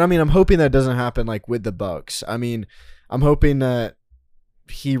 And I mean, I'm hoping that doesn't happen like with the Bucks. I mean, I'm hoping that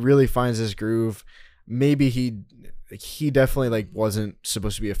he really finds his groove. Maybe he definitely like wasn't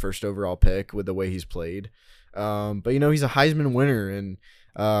supposed to be a first overall pick with the way he's played. But he's a Heisman winner, and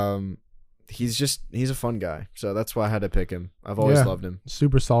he's a fun guy. So that's why I had to pick him. I've always loved him.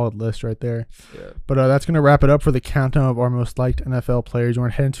 Super solid list right there. Yeah. But that's going to wrap it up for the countdown of our most liked NFL players. We're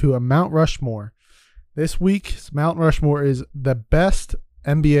going to head into a Mount Rushmore. This week's Mount Rushmore is the best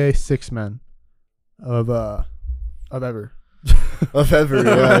NBA six men of ever. Of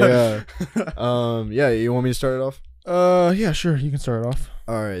ever, yeah. You want me to start it off? Yeah, sure. You can start it off.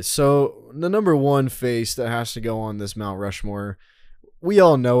 All right. So the number one face that has to go on this Mount Rushmore, we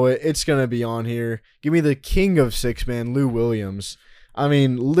all know it. It's gonna be on here. Give me the king of six man, Lou Williams. I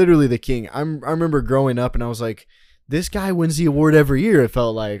mean, literally the king. I remember growing up and I was like, this guy wins the award every year. It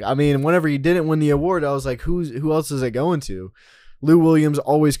felt like. I mean, whenever he didn't win the award, I was like, who else is it going to? Lou Williams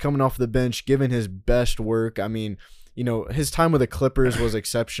always coming off the bench, giving his best work. I mean, his time with the Clippers was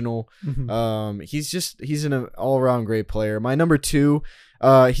exceptional. Mm-hmm. He's an all-around great player. My number two,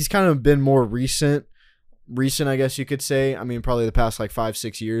 he's kind of been more recent, I guess you could say. I mean, probably the past like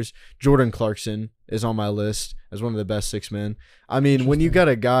 5-6 years. Jordan Clarkson is on my list as one of the best six men. I mean, when you got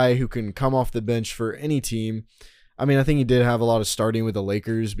a guy who can come off the bench for any team, I mean, I think he did have a lot of starting with the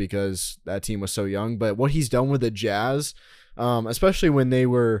Lakers because that team was so young. But what he's done with the Jazz, especially when they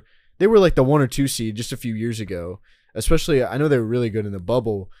were like the 1 or 2 seed just a few years ago. Especially, I know they were really good in the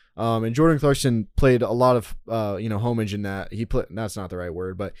bubble. And Jordan Clarkson played a lot of homage in that. That's not the right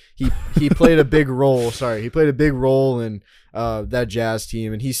word, but he played a big role. Sorry, he played a big role in that Jazz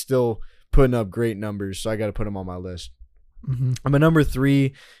team, and he's still putting up great numbers. So I got to put him on my list. Mm-hmm. I'm a number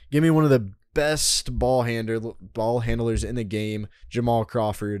 3. Give me one of the best ball handlers in the game, Jamal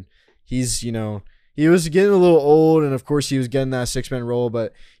Crawford. He's he was getting a little old, and of course he was getting that 6-man role,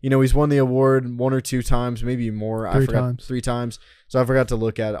 but he's won the award 1 or 2 times, maybe more. I forgot 3 times. So I forgot to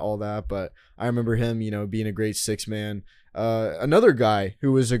look at all that, but I remember him, being a great 6-man. Another guy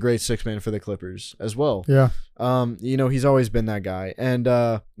who was a great 6-man for the Clippers as well. Yeah. He's always been that guy. And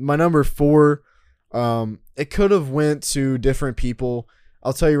my number 4, it could have went to different people.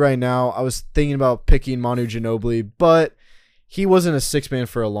 I'll tell you right now, I was thinking about picking Manu Ginobili, but he wasn't a 6-man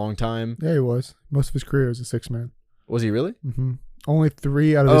for a long time. Yeah, he was. Most of his career was a 6-man. Was he really? Mm-hmm. Only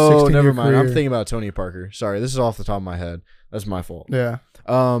 3 out of his Oh, 16 never year mind. career. I'm thinking about Tony Parker. Sorry, this is off the top of my head. That's my fault. Yeah.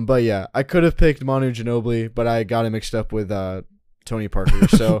 But yeah, I could have picked Manu Ginobili, but I got him mixed up with Tony Parker.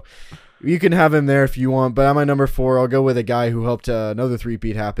 So you can have him there if you want. But at my number 4, I'll go with a guy who helped another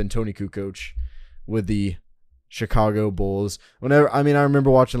three-peat happen, Tony Kukoc, with the Chicago Bulls. I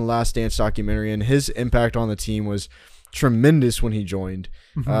remember watching the Last Dance documentary, and his impact on the team was tremendous when he joined.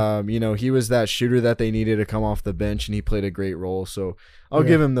 Mm-hmm. He was that shooter that they needed to come off the bench, and he played a great role. So I'll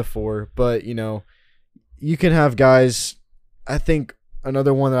give him the 4. But you can have guys. I think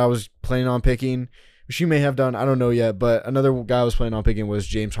another one that I was planning on picking, which you may have done, I don't know yet, but another guy I was planning on picking was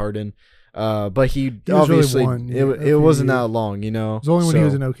James Harden. But he obviously really it wasn't that long. It was only when he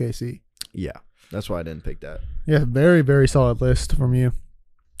was in OKC. Yeah, that's why I didn't pick that. Yeah, very, very solid list from you.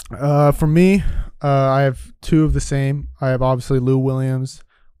 For me, I have 2 of the same. I have obviously Lou Williams.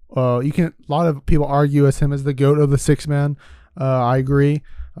 A lot of people argue as him as the GOAT of the 6-man. I agree.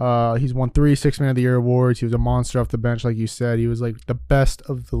 He's won 3 6-man of the year awards. He was a monster off the bench, like you said. He was like the best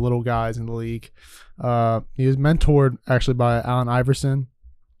of the little guys in the league. He was mentored actually by Allen Iverson,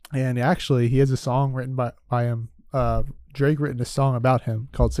 and actually he has a song written by him. Drake written a song about him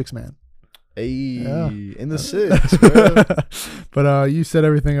called 6-Man. Hey, in the 6, bro. But you said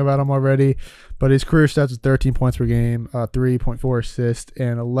everything about him already. But his career stats was 13 points per game, 3.4 assists,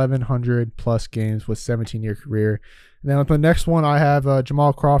 and 1,100 plus games with 17-year career. And then with the next one, I have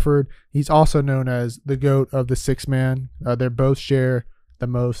Jamal Crawford. He's also known as the GOAT of the 6-man. They both share the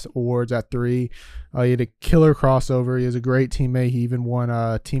most awards at 3. He had a killer crossover. He was a great teammate. He even won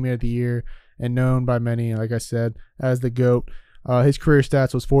Teammate of the Year and known by many, like I said, as the GOAT. His career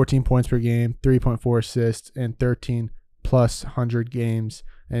stats was 14 points per game, 3.4 assists, and 13 plus 100 games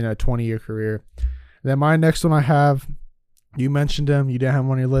in a 20-year career. Then my next one I have, you mentioned him. You didn't have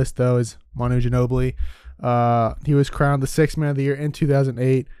him on your list, though, is Manu Ginobili. He was crowned the 6-man of the year in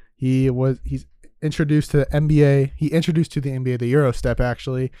 2008. He's introduced to the NBA. He introduced to the NBA the Euro step,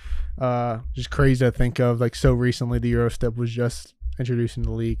 actually. Just crazy to think of. Like, so recently, the Euro step was just introduced in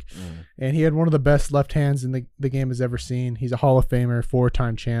the league. And he had one of the best left hands in the game has ever seen. He's a Hall of Famer,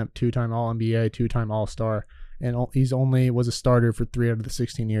 4-time champ, 2-time All-NBA, 2-time All-Star. And he's only was a starter for 3 out of the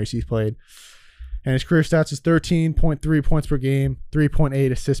 16 years he's played. And his career stats is 13.3 points per game,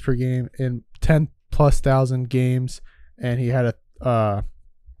 3.8 assists per game in 10+ thousand games. And he had a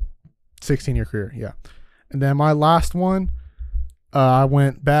 16-year career. Yeah. And then my last one, I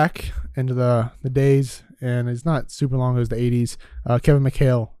went back into the days, and it's not super long. It was the 80s. Kevin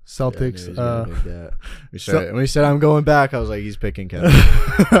McHale, Celtics. When he said I'm going back, I was like, he's picking Kevin.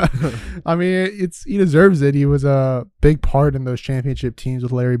 I mean, he deserves it. He was a big part in those championship teams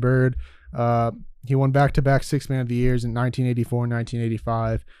with Larry Bird. He won back-to-back 6-man of the years in 1984 and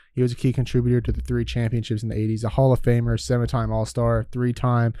 1985. He was a key contributor to the 3 championships in the 80s. A Hall of Famer, 7-time All-Star,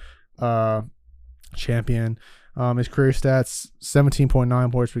 3-time champion. His career stats,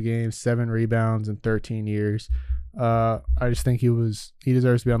 17.9 points per game, 7 rebounds in 13 years. I just think he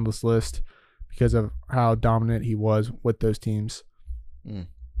deserves to be on this list because of how dominant he was with those teams.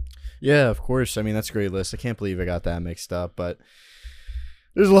 Yeah, of course. I mean, that's a great list. I can't believe I got that mixed up, but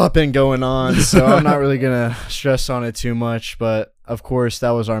there's a lot been going on, so I'm not really going to stress on it too much. But, of course,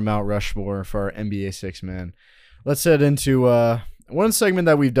 that was our Mount Rushmore for our NBA 6-man. Let's head into one segment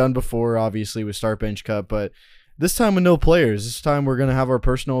that we've done before, obviously, with Start Bench Cut, but this time with no players. This time we're going to have our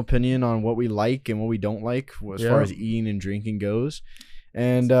personal opinion on what we like and what we don't like as far as eating and drinking goes.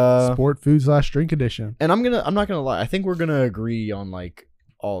 And sport food / drink edition. And I'm not going to lie. I think we're going to agree on like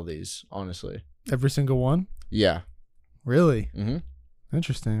all of these, honestly. Every single one? Yeah. Really? Mm-hmm.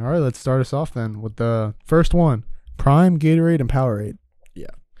 Interesting. All right, let's start us off then with the first one. Prime, Gatorade, and Powerade. Yeah.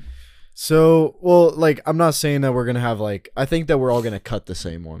 So, well, like, I'm not saying that we're going to have, like, I think that we're all going to cut the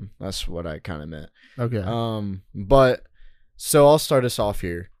same one. That's what I kind of meant. Okay. But, so I'll start us off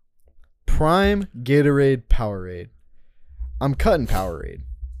here. Prime, Gatorade, Powerade. I'm cutting Powerade.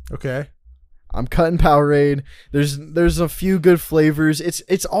 Okay. I'm cutting Powerade. There's a few good flavors.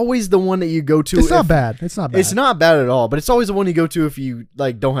 It's always the one that you go to. It's not bad. It's not bad. It's not bad at all, but it's always the one you go to if you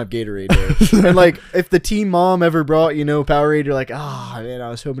like don't have Gatorade there. And like if the team mom ever brought, Powerade, you're like, man, I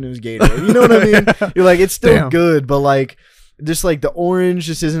was hoping it was Gatorade. You know what I mean? You're like, it's still good, but like just like the orange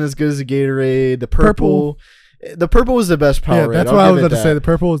just isn't as good as the Gatorade. The purple. The purple was the best Powerade. Yeah, that's what I was about to say. The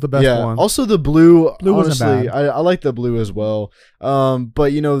purple was the best one. Also the blue. Blue honestly, wasn't bad. I like the blue as well. But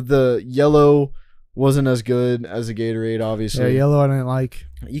the yellow wasn't as good as the Gatorade, obviously. Yeah, yellow I didn't like.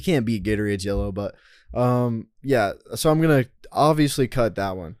 You can't beat Gatorade's yellow, but yeah. So I'm gonna obviously cut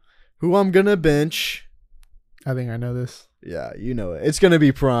that one. Who I'm gonna bench? I think I know this. Yeah, you know it. It's gonna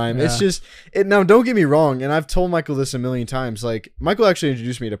be Prime. Yeah. It's just it. Now, don't get me wrong, and I've told Michael this a million times. Like, Michael actually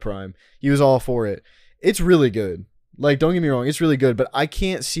introduced me to Prime. He was all for it. It's really good. Like, don't get me wrong, it's really good. But I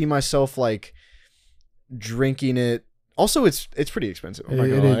can't see myself like drinking it. Also, it's pretty expensive. I'm not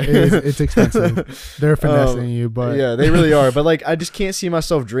gonna lie. It's expensive. They're finessing you, but yeah, they really are. But like, I just can't see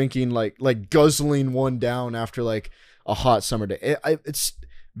myself drinking like guzzling one down after like a hot summer day.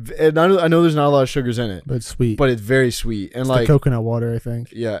 And I know there's not a lot of sugars in it, but it's sweet. but it's very sweet. And it's like the coconut water, I think.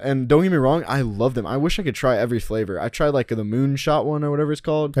 yeah, and don't get me wrong, I love them. I wish I could try every flavor. I tried like the moonshot one or whatever it's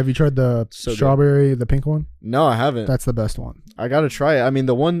called. Have you tried the So good. strawberry, the pink one? No, I haven't. That's the best one. I gotta try it. I mean,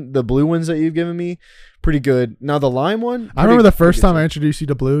 the blue ones that you've given me, pretty good. Now the lime one, I remember the first time I I introduced you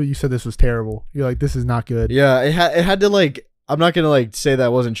to blue, you said this was terrible. You're like, this is not good. yeah, it had to like. I'm not gonna like say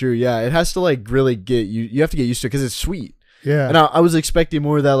that wasn't true. Yeah, it has to like really get you. You have to get used to it because it's sweet. Yeah. And I was expecting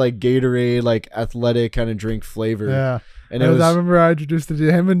more of that like Gatorade, like athletic kind of drink flavor. Yeah. And it was. I remember I introduced it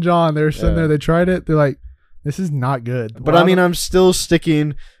to him and John. They were sitting Yeah. there. They tried it. They're like, this is not good. But I mean, I'm still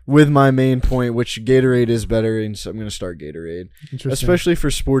sticking with my main point, which Gatorade is better, and so I'm gonna start Gatorade, Interesting. especially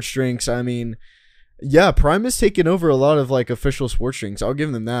for sports drinks. I mean, yeah, Prime has taken over a lot of like official sports drinks. I'll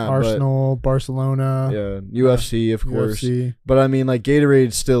give them that. Arsenal, Barcelona, But, yeah, UFC of course. UFC. But I mean, like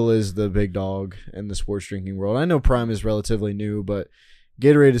Gatorade still is the big dog in the sports drinking world. I know Prime is relatively new, but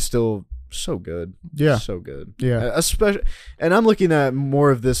Gatorade is still so good. Yeah. So good. Yeah. Especially, and I'm looking at more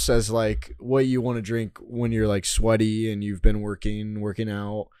of this as like what you want to drink when you're like sweaty and you've been working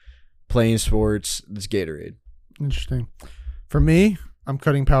out, playing sports. It's Gatorade. Interesting. For me, I'm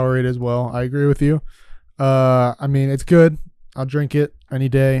cutting Powerade as well. I agree with you. I mean, it's good. I'll drink it any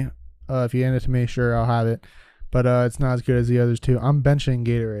day. If you hand it to me, sure, I'll have it. But it's not as good as the others too. I'm benching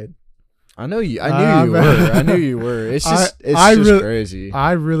Gatorade. I knew you were. I knew you were. It's just crazy.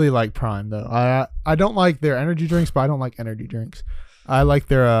 I really like Prime though. I don't like their energy drinks, but I don't like energy drinks. I like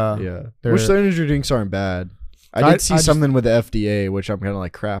their Which their energy drinks aren't bad. I did see something with the FDA, which I'm kind of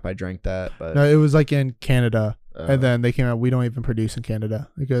like, crap, I drank that. But no, it was like in Canada. And then they came out. We don't even produce in Canada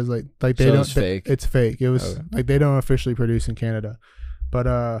because like they so don't. it's fake. It's fake. It was Okay. like they don't officially produce in Canada. But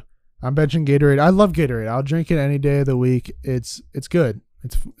I'm benching Gatorade. I love Gatorade. I'll drink it any day of the week. It's good.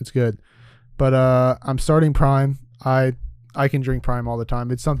 It's good. But I'm starting Prime. I can drink Prime all the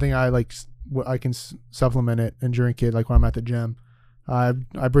time. It's something I like. I can supplement it and drink it like when I'm at the gym. I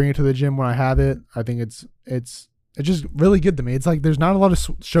bring it to the gym when I have it. I think it's just really good to me. It's like there's not a lot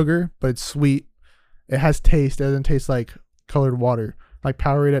of sugar, but it's sweet. It has taste. It doesn't taste like colored water. Like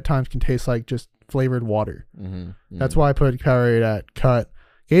Powerade at times can taste like just flavored water. Mm-hmm. That's why I put Powerade at cut.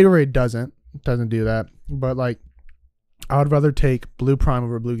 Gatorade doesn't do that. But like, I would rather take Blue Prime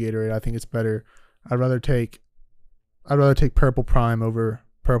over Blue Gatorade. I think it's better. I'd rather take Purple Prime over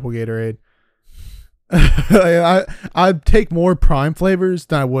Purple Gatorade. I'd take more Prime flavors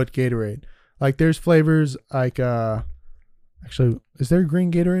than I would Gatorade. Like there's flavors like actually, is there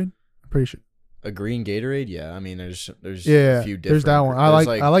green Gatorade? I'm pretty sure. A green Gatorade, yeah. I mean, there's Yeah, a few different. there's that one. I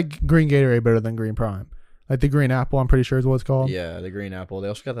like green Gatorade better than green Prime. Like the green apple, I'm pretty sure is what it's called. Yeah, the green apple. They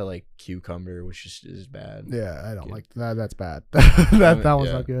also got that like cucumber, which is bad. Yeah, I don't Good. like that. That's bad. that one's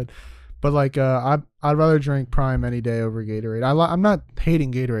yeah. not good. But like, I'd rather drink Prime any day over Gatorade. I'm not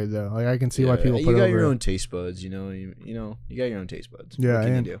hating Gatorade though. Like I can see why people put you got over your it. own taste buds. You know, you got your own taste buds. Yeah, what can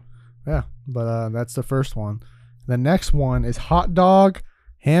you and- do? Yeah, but that's the first one. The next one is hot dog,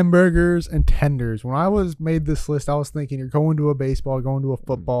 hamburgers, and tenders. When I made this list, I was thinking you're going to a baseball, going to a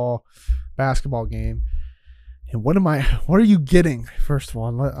football, basketball game. And what are you getting? First of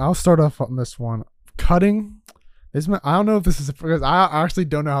all, I'll start off on this one. Cutting. I don't know if this is because I actually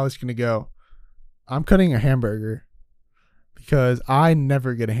don't know how it's gonna go. I'm cutting a hamburger because I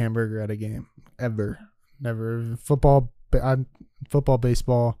never get a hamburger at a game ever. Never. Football,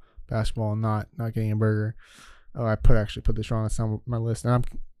 baseball, basketball, not getting a burger. Oh, I actually put this wrong. That's not my list. And I'm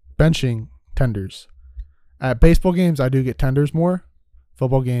benching tenders. At baseball games, I do get tenders more.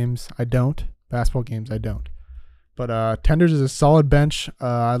 Football games, I don't. Basketball games, I don't. But tenders is a solid bench.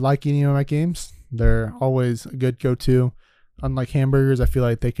 I like eating them at games. They're always a good go-to. Unlike hamburgers, I feel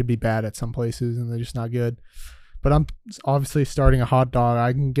like they could be bad at some places and they're just not good. But I'm obviously starting a hot dog.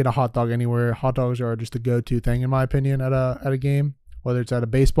 I can get a hot dog anywhere. Hot dogs are just a go-to thing, in my opinion, at a game. Whether it's at a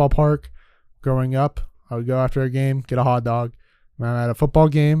baseball park, growing up, I would go after a game, get a hot dog. When I'm at a football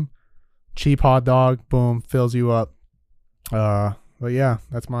game, cheap hot dog, boom, fills you up. But yeah,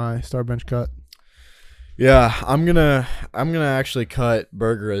 that's my star bench cut. Yeah, I'm gonna actually cut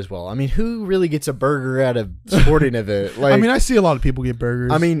burger as well. I mean, who really gets a burger at a sporting event? Like, I mean, I see a lot of people get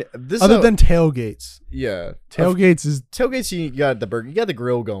burgers. I mean, this other than tailgates. yeah, Tailgates. You got the burger, you got the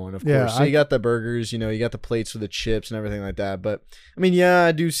grill going, of Yeah, course. So you got the burgers, you got the plates with the chips and everything like that. But I mean, yeah,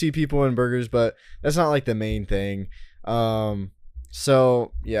 I do see people in burgers, but that's not like the main thing.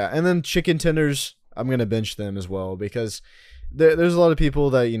 So yeah, and then chicken tenders, I'm gonna bench them as well because there's a lot of people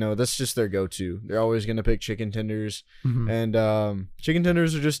that that's just their go-to. They're always gonna pick chicken tenders, and chicken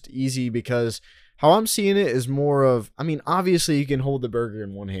tenders are just easy because how I'm seeing it is more of, I mean, obviously you can hold the burger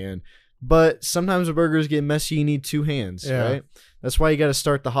in one hand, but sometimes the burgers get messy. You need two hands, right? That's why you got to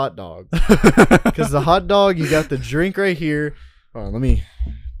start the hot dog because the hot dog, you got the drink right here. Oh, let me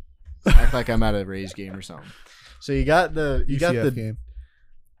act like I'm at a Rays game or something. So you got the game.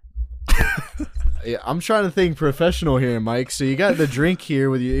 Yeah, I'm trying to think professional here, Mike. So you got the drink here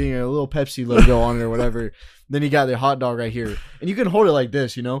with your little Pepsi logo on it or whatever. Then you got the hot dog right here, and you can hold it like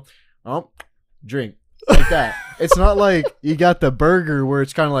this, drink like that. It's not like you got the burger where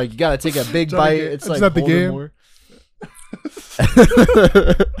it's kind of like you got to take a big bite. It's like not the game. More.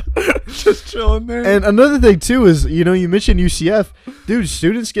 Just chilling there. And another thing too is you mentioned UCF, dude.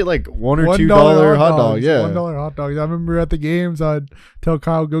 Students get like $1 or $2 hot dogs. Yeah, $1 hot dogs. I remember at the games, I'd tell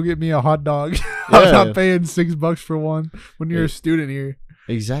Kyle, "Go get me a hot dog." Yeah. I'm not paying $6 for one when you're a student here.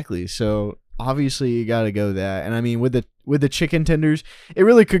 Exactly. So obviously you got to go that. And I mean with the chicken tenders, it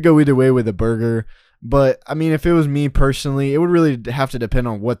really could go either way with a burger. But I mean, if it was me personally, it would really have to depend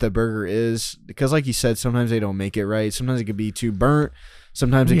on what the burger is, because like you said, sometimes they don't make it right. Sometimes it could be too burnt.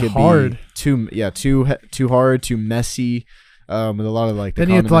 Sometimes it could hard. be too hard, too messy. With a lot of like the then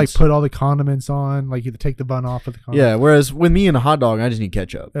you have to condiments. like put all the condiments on, like you have to take the bun off of the condiments. Yeah. Whereas with me and a hot dog, I just need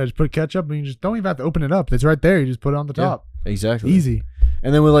ketchup. Yeah, just put ketchup, and you just don't even have to open it up. It's right there. You just put it on the top. Exactly. Easy.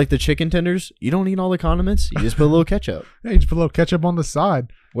 And then with like the chicken tenders, you don't need all the condiments. You just put a little ketchup. Yeah, you just put a little ketchup on the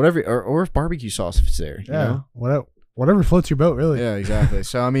side. Whatever, or if barbecue sauce if it's there. Yeah. Whatever floats your boat, really. Yeah, exactly.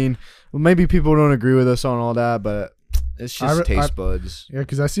 So I mean, maybe people don't agree with us on all that, but it's just taste buds. Yeah,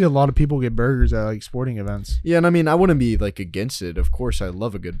 because I see a lot of people get burgers at like sporting events. Yeah, and I mean, I wouldn't be like against it. Of course, I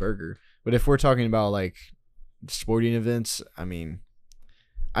love a good burger. But if we're talking about like sporting events, I mean,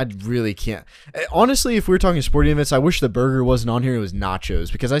 I really can't. Honestly, if we're talking sporting events, I wish the burger wasn't on here. It was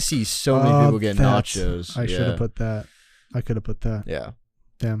nachos, because I see so many people get nachos. I should have put that. I could have put that. Yeah.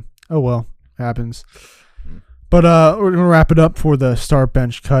 Damn. Oh well, happens. But we're gonna wrap it up for the start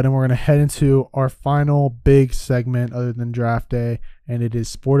bench cut, and we're gonna head into our final big segment other than draft day, and it is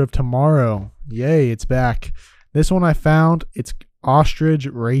Sport of Tomorrow. Yay, it's back. This one I found, it's Ostrich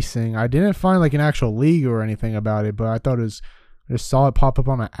Racing. I didn't find like an actual league or anything about it, but I thought it was. I just saw it pop up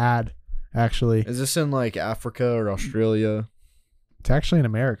on an ad, actually. Is this in like Africa or Australia? It's actually in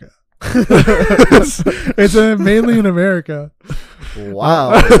America. it's mainly in America.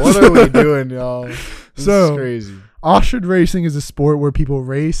 Wow. What are we doing, y'all? This is crazy. Ostrich racing is a sport where people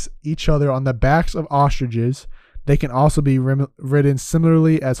race each other on the backs of ostriches. They can also be ridden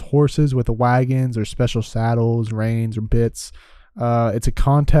similarly as horses with wagons or special saddles, reins, or bits. It's a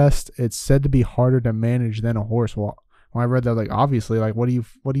contest. It's said to be harder to manage than a horse. Well, when I read that, like, obviously, like, what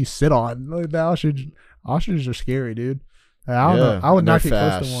do you sit on? Like, the ostriches are scary, dude. I don't know. I would not get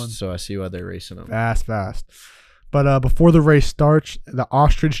close to one. So I see why they're racing them. Fast. But before the race starts, the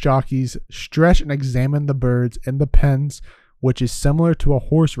ostrich jockeys stretch and examine the birds in the pens, which is similar to a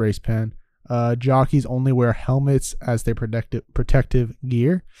horse race pen. Jockeys only wear helmets as their protective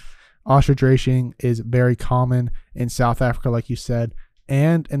gear. Ostrich racing is very common in South Africa, like you said,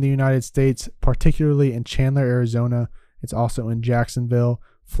 and in the United States, particularly in Chandler, Arizona. It's also in Jacksonville,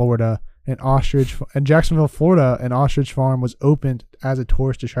 Florida. In Jacksonville, Florida, an ostrich farm was opened as a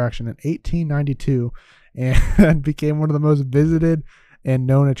tourist attraction in 1892 and became one of the most visited and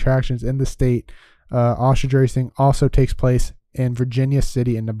known attractions in the state. Ostrich racing also takes place in Virginia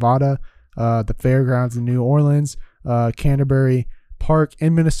City in Nevada, the fairgrounds in New Orleans, Canterbury Park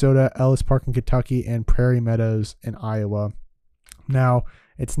in Minnesota, Ellis Park in Kentucky, and Prairie Meadows in Iowa. Now,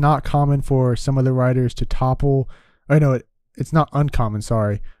 it's not common for some of the riders to topple. It's not uncommon,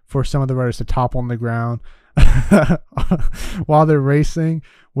 for some of the riders to topple on the ground while they're racing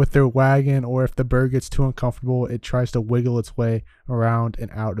with their wagon, or if the bird gets too uncomfortable, it tries to wiggle its way around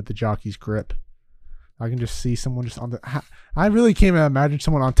and out of the jockey's grip. I can just see someone just on the. I really can't imagine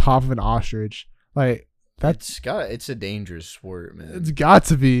someone on top of an ostrich. Like it's a dangerous sport, man. It's got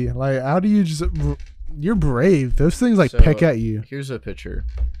to be. Like, how do you just? You're brave. Those things peck at you. Here's a picture.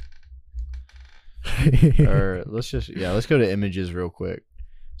 Or let's go to images real quick.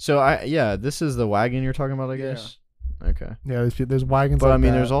 So this is the wagon you're talking about, I guess. Yeah. Okay. Yeah, there's wagons. But like I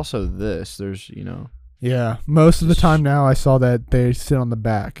mean, that. there's also this. There's Yeah, most of the time now I saw that they sit on the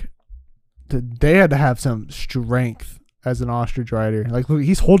back. They had to have some strength as an ostrich rider. Like, look,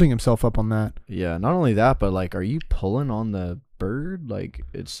 he's holding himself up on that. Yeah, not only that, but like, are you pulling on the bird like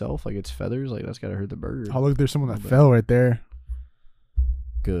itself, like its feathers? Like that's gotta hurt the bird. Oh, look, there's someone that fell right there.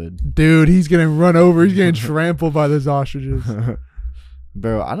 Good. Dude, he's getting run over. He's getting trampled by those ostriches.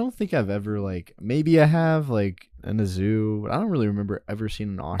 Bro, I don't think I've ever like, maybe I have like in a zoo, but I don't really remember ever seeing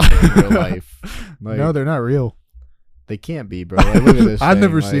an ostrich in real life. Like, No, they're not real. they can't be, bro. Like, look at this. I've thing.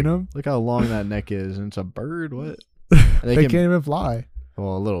 never Like, seen them. Look how long that neck is, and it's a bird. What? And They can't even fly.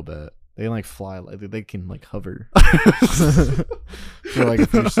 Well, a little bit. They can like fly, like they can like hover for like a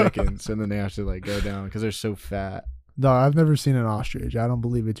few seconds, and then they have to like go down because they're so fat. No, I've never seen an ostrich. I don't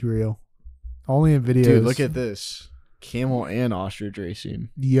believe it's real. Only in videos. Dude, look at this. Camel and ostrich racing.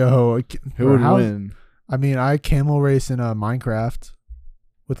 Yo, Who would win? I mean, I camel race in Minecraft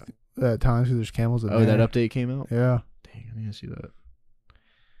with times because there's camels in there. Oh, that update came out? Yeah. Dang, I need to see that.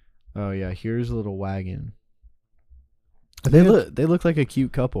 Oh, yeah. Here's a little wagon. They look like a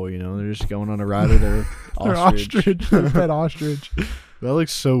cute couple, you know? They're just going on a ride with their ostrich. They're pet ostrich. That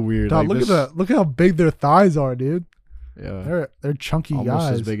looks so weird. Dog, like look at how big their thighs are, dude. Yeah. They're chunky Almost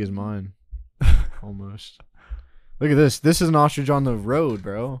guys. as big as mine. Almost. Look at this. This is an ostrich on the road,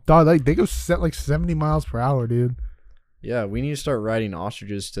 bro. Dog, like they go like 70 miles per hour, dude. Yeah, we need to start riding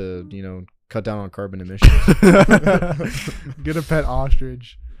ostriches to, you know, cut down on carbon emissions. Get a pet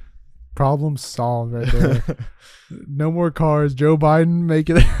ostrich. Problem solved right there. No more cars. Joe Biden, make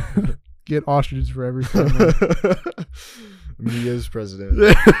it. Get ostriches for every family. Me as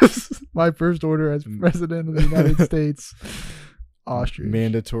president. My first order as president of the United States. Ostrich.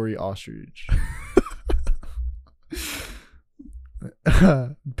 Mandatory ostrich.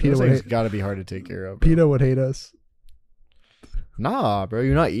 PETA got to be hard to take care of. Bro. PETA would hate us. Nah, bro,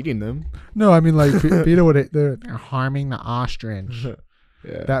 you're not eating them. No, I mean like PETA would hate. They're harming the ostrich.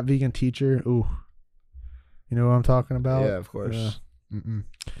 Yeah. That vegan teacher. Ooh. You know what I'm talking about? Yeah, of course.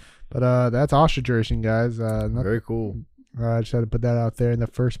 But that's ostrich racing, guys. Very cool. I just had to put that out there, and the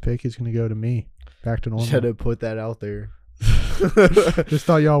first pick is going to go to me. Back to normal. Just had to put that out there. Just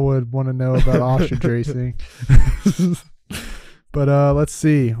thought y'all would want to know about ostrich racing. But let's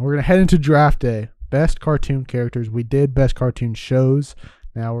see. We're going to head into draft day. Best cartoon characters. We did best cartoon shows.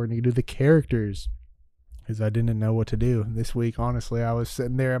 Now we're going to do the characters. Because I didn't know what to do this week. Honestly, I was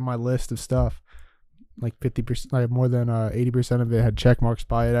sitting there at my list of stuff. Like 50%, like more than 80% of it had check marks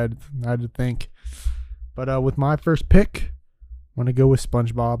by it. I had to think. But with my first pick, I'm going to go with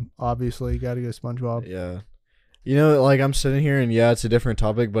SpongeBob. Obviously, got to go SpongeBob. Yeah. You know, like I'm sitting here and yeah, it's a different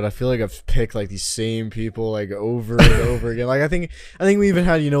topic, but I feel like I've picked like these same people like over and over again. Like I think we even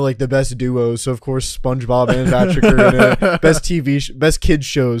had, you know, like the best duos. So of course SpongeBob and Patrick are in it. Best kids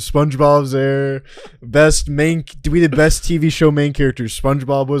shows. SpongeBob's there. We did best TV show main characters.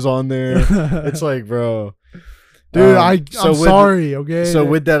 SpongeBob was on there. It's like, bro. Dude, I'm sorry, okay? So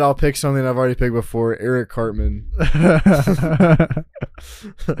with that, I'll pick something I've already picked before. Eric Cartman.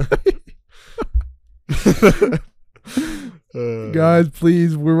 Guys,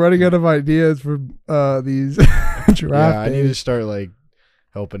 please, we're running out of ideas for these draft Yeah, I need to days. start like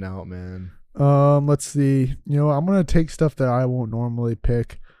helping out, man. Let's see. You know, I'm gonna take stuff that I won't normally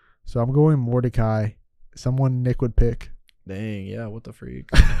pick. So I'm going Mordecai. Someone Nick would pick. Dang, yeah, what the freak?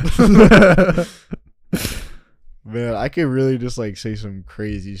 Man, I could really just like say some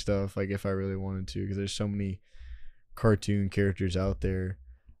crazy stuff like if I really wanted to, because there's so many cartoon characters out there.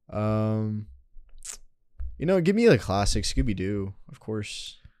 You know, give me a classic Scooby-Doo, of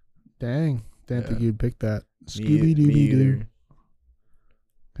course. Dang, didn't think you'd pick that. Me Scooby-Doo.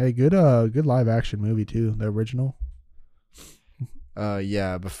 Hey, good live action movie too. The original.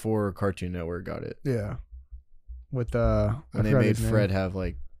 Yeah, before Cartoon Network got it. Yeah. With and they made Fred have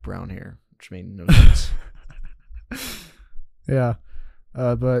like brown hair, which made no sense. Yeah.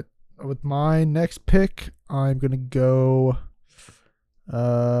 But with my next pick, I'm gonna go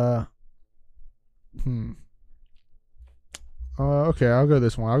okay, I'll go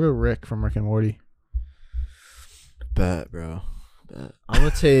this one. I'll go Rick from Rick and Morty. Bet, bro. Bet. I'm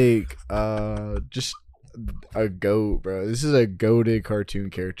gonna take just a goat, bro. This is a goated cartoon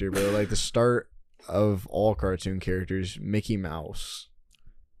character, bro. Like the start of all cartoon characters, Mickey Mouse.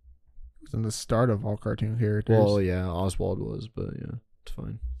 It was in the start of all cartoon characters. Well, yeah, Oswald was, but yeah, it's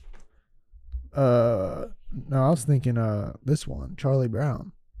fine. No, I was thinking this one, Charlie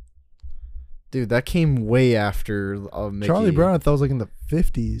Brown. Dude, that came way after Mickey. Charlie Brown, I thought was like in the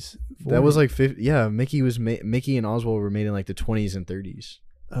 50s. 40s. That was like 50. Yeah, Mickey and Oswald were made in like the 20s and 30s.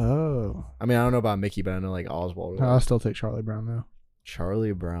 Oh. I mean, I don't know about Mickey, but I know like Oswald. I'll still take Charlie Brown though.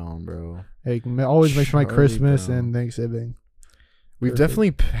 Charlie Brown, bro. It always makes my Charlie Christmas Brown. and Thanksgiving. We've Perfect.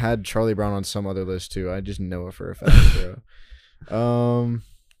 definitely had Charlie Brown on some other list too. I just know it for a fact, bro.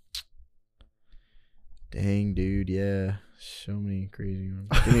 Dang, dude, yeah. So many crazy ones.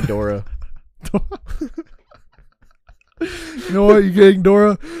 Give me Dora. You know what? You're getting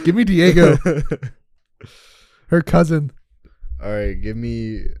Dora? Give me Diego. Her cousin. All right, give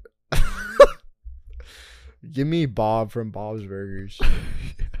me Bob from Bob's Burgers.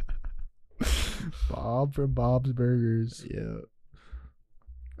 Bob from Bob's Burgers. Yeah.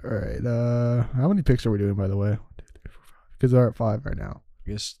 All right. How many picks are we doing, by the way? 1, 2, 3, 4, 5. Because they're at 5 right now. I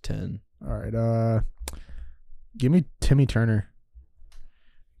guess 10. All right. Give me Timmy Turner.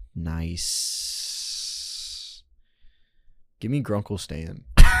 Nice. Give me Grunkle Stan.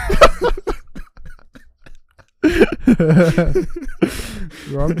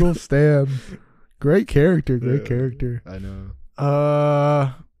 Uncle Stan. Great character. Great Yeah. character. I know.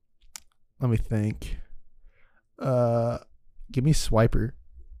 Let me think. Give me Swiper.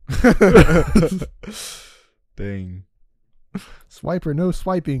 Dang. Swiper, no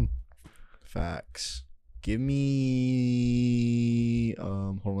swiping. Facts. Give me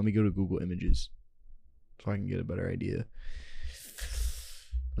hold on, let me go to Google Images so I can get a better idea.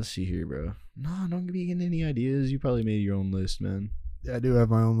 Let's see here, bro. No, don't be getting any ideas. You probably made your own list, man. Yeah, I do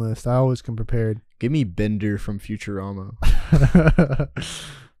have my own list. I always come prepared. Give me Bender from Futurama.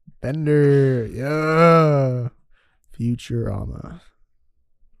 Bender, yeah. Futurama.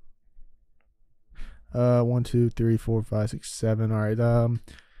 1, 2, 3, 4, 5, 6, 7. All right.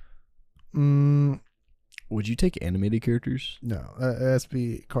 Would you take animated characters? No, it has to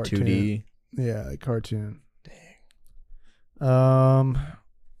be cartoon. 2D. Yeah, like cartoon. Dang.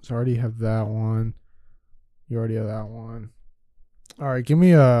 So I already have that one. You already have that one. All right, give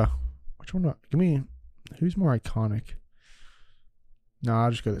me which one? Give me who's more iconic. No,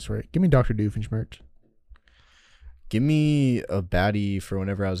 I'll just go this way. Give me Dr. Doofenshmirtz. Give me a baddie for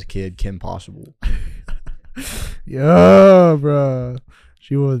whenever I was a kid, Kim Possible. Yeah, bro.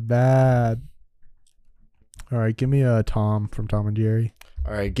 She was bad. All right, give me Tom from Tom and Jerry.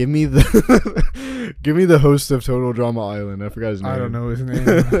 All right, give me the host of Total Drama Island. I forgot his name. I don't know his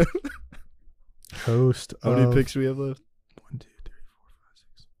name. Host. How many picks do we have left? 1, 2, 3, 4, 5,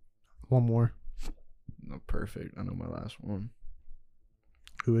 6. One more. No, perfect. I know my last one.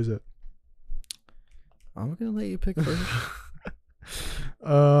 Who is it? I'm gonna let you pick first.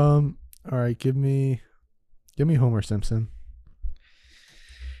 All right, give me Homer Simpson.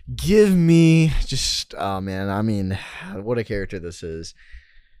 Give me just man, I mean, what a character this is.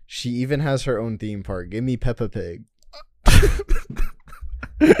 She even has her own theme park. Give me Peppa Pig.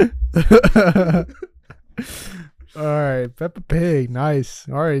 All right, Peppa Pig, nice.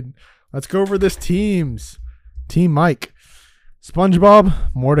 All right, let's go over this teams. Team Mike, SpongeBob,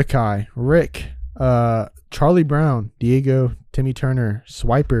 Mordecai, Rick, Charlie Brown, Diego, Timmy Turner,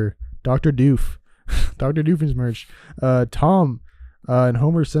 Swiper, Dr. Doof, Dr. Doofenshmirtz, Tom, and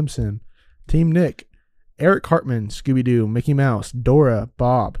Homer Simpson. Team Nick, Eric Cartman, Scooby-Doo, Mickey Mouse, Dora,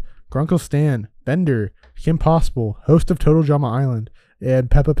 Bob, Grunkle Stan, Bender, Kim Possible, host of Total Drama Island,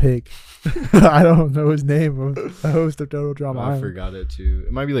 and Peppa Pig. I don't know his name. The host of Total Drama I Island. forgot it too.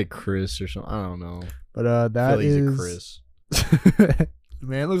 It might be like Chris or something. I don't know. But I that feel like he's is a Chris.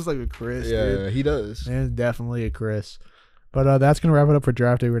 Man, it looks like a Chris. Yeah, Dude. he does. Man, it's definitely a Chris. But that's gonna wrap it up for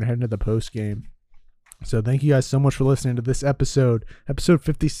draft day. We're gonna head into the post game. So thank you guys so much for listening to this episode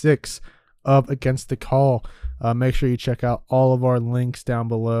 56 of Against the Call. Make sure you check out all of our links down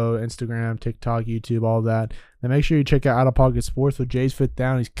below: Instagram, TikTok, YouTube, all of that. And make sure you check out Out of Pocket Sports with Jay's Fifth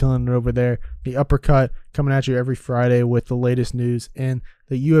Down. He's killing it over there. The Uppercut coming at you every Friday with the latest news in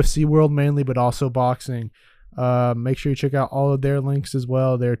the UFC world mainly, but also boxing. Make sure you check out all of their links as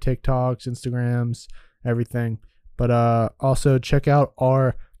well, their TikToks, Instagrams, everything. But also check out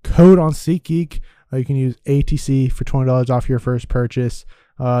our code on SeatGeek. You can use ATC for $20 off your first purchase.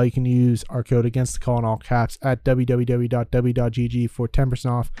 You can use our code Against the Call in all caps at www.w.gg for 10%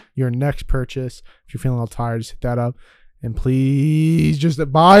 off your next purchase. If you're feeling all tired, just hit that up. And please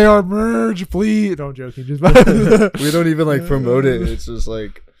just buy our merch, please. No, I'm joking. Just buy We don't even like promote it. It's just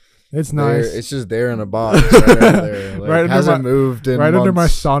like it's there. nice. It's just there in a box right there. Like, Right under hasn't my- moved in Right under my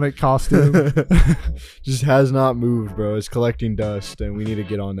months. Sonic costume. Just has not moved, bro. It's collecting dust, and we need to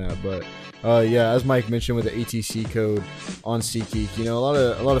get on that. But yeah, as Mike mentioned with the ATC code on SeatGeek, you know,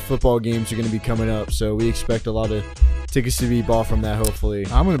 a lot of football games are going to be coming up, so we expect a lot of tickets to be bought from that. Hopefully,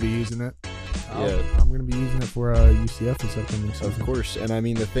 I'm gonna be using it. Yeah. I'm gonna be using it for UCF this upcoming season. of course. And I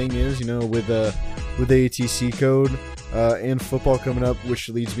mean, the thing is, you know, with the ATC code and football coming up, which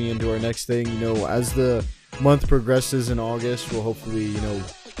leads me into our next thing. You know, as the month progresses in August, we'll hopefully,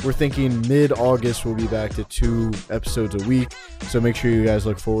 we're thinking mid-August we'll be back to 2 episodes a week. So make sure you guys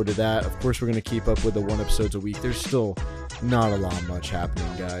look forward to that. Of course, we're going to keep up with the 1 episodes a week. There's still not a lot much happening,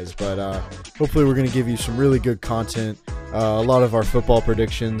 guys, but hopefully we're going to give you some really good content. A lot of our football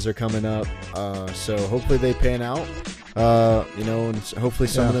predictions are coming up, so hopefully they pan out, and hopefully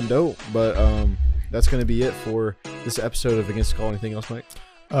some of them don't. But that's going to be it for this episode of Against the Call. Anything else, Mike?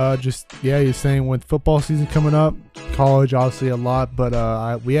 You're saying with football season coming up, college obviously a lot, but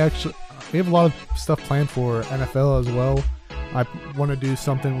we have a lot of stuff planned for NFL as well. I want to do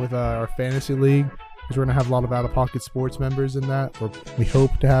something with our fantasy league, because we're going to have a lot of out-of-pocket sports members in that, or we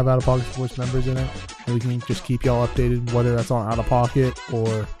hope to have out-of-pocket sports members in it, and we can just keep y'all updated, whether that's on out-of-pocket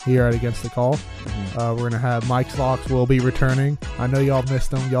or here at Against the Call. We're going to have Mike's Locks will be returning. I know y'all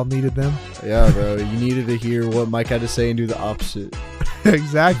missed them. Y'all needed them. Yeah, bro. You needed to hear what Mike had to say and do the opposite.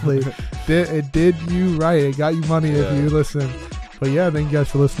 Exactly. It did you right. It got you money if you listen. But yeah, thank you guys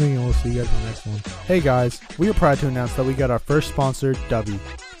for listening, and we'll see you guys in the next one. Hey guys, we are proud to announce that we got our first sponsor, W.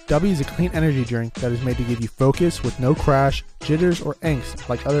 W is a clean energy drink that is made to give you focus with no crash, jitters, or angst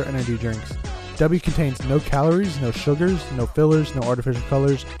like other energy drinks. W contains no calories, no sugars, no fillers, no artificial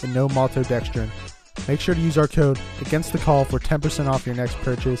colors, and no maltodextrin. Make sure to use our code AGAINSTTHECALL for 10% off your next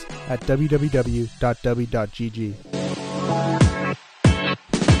purchase at www.w.gg.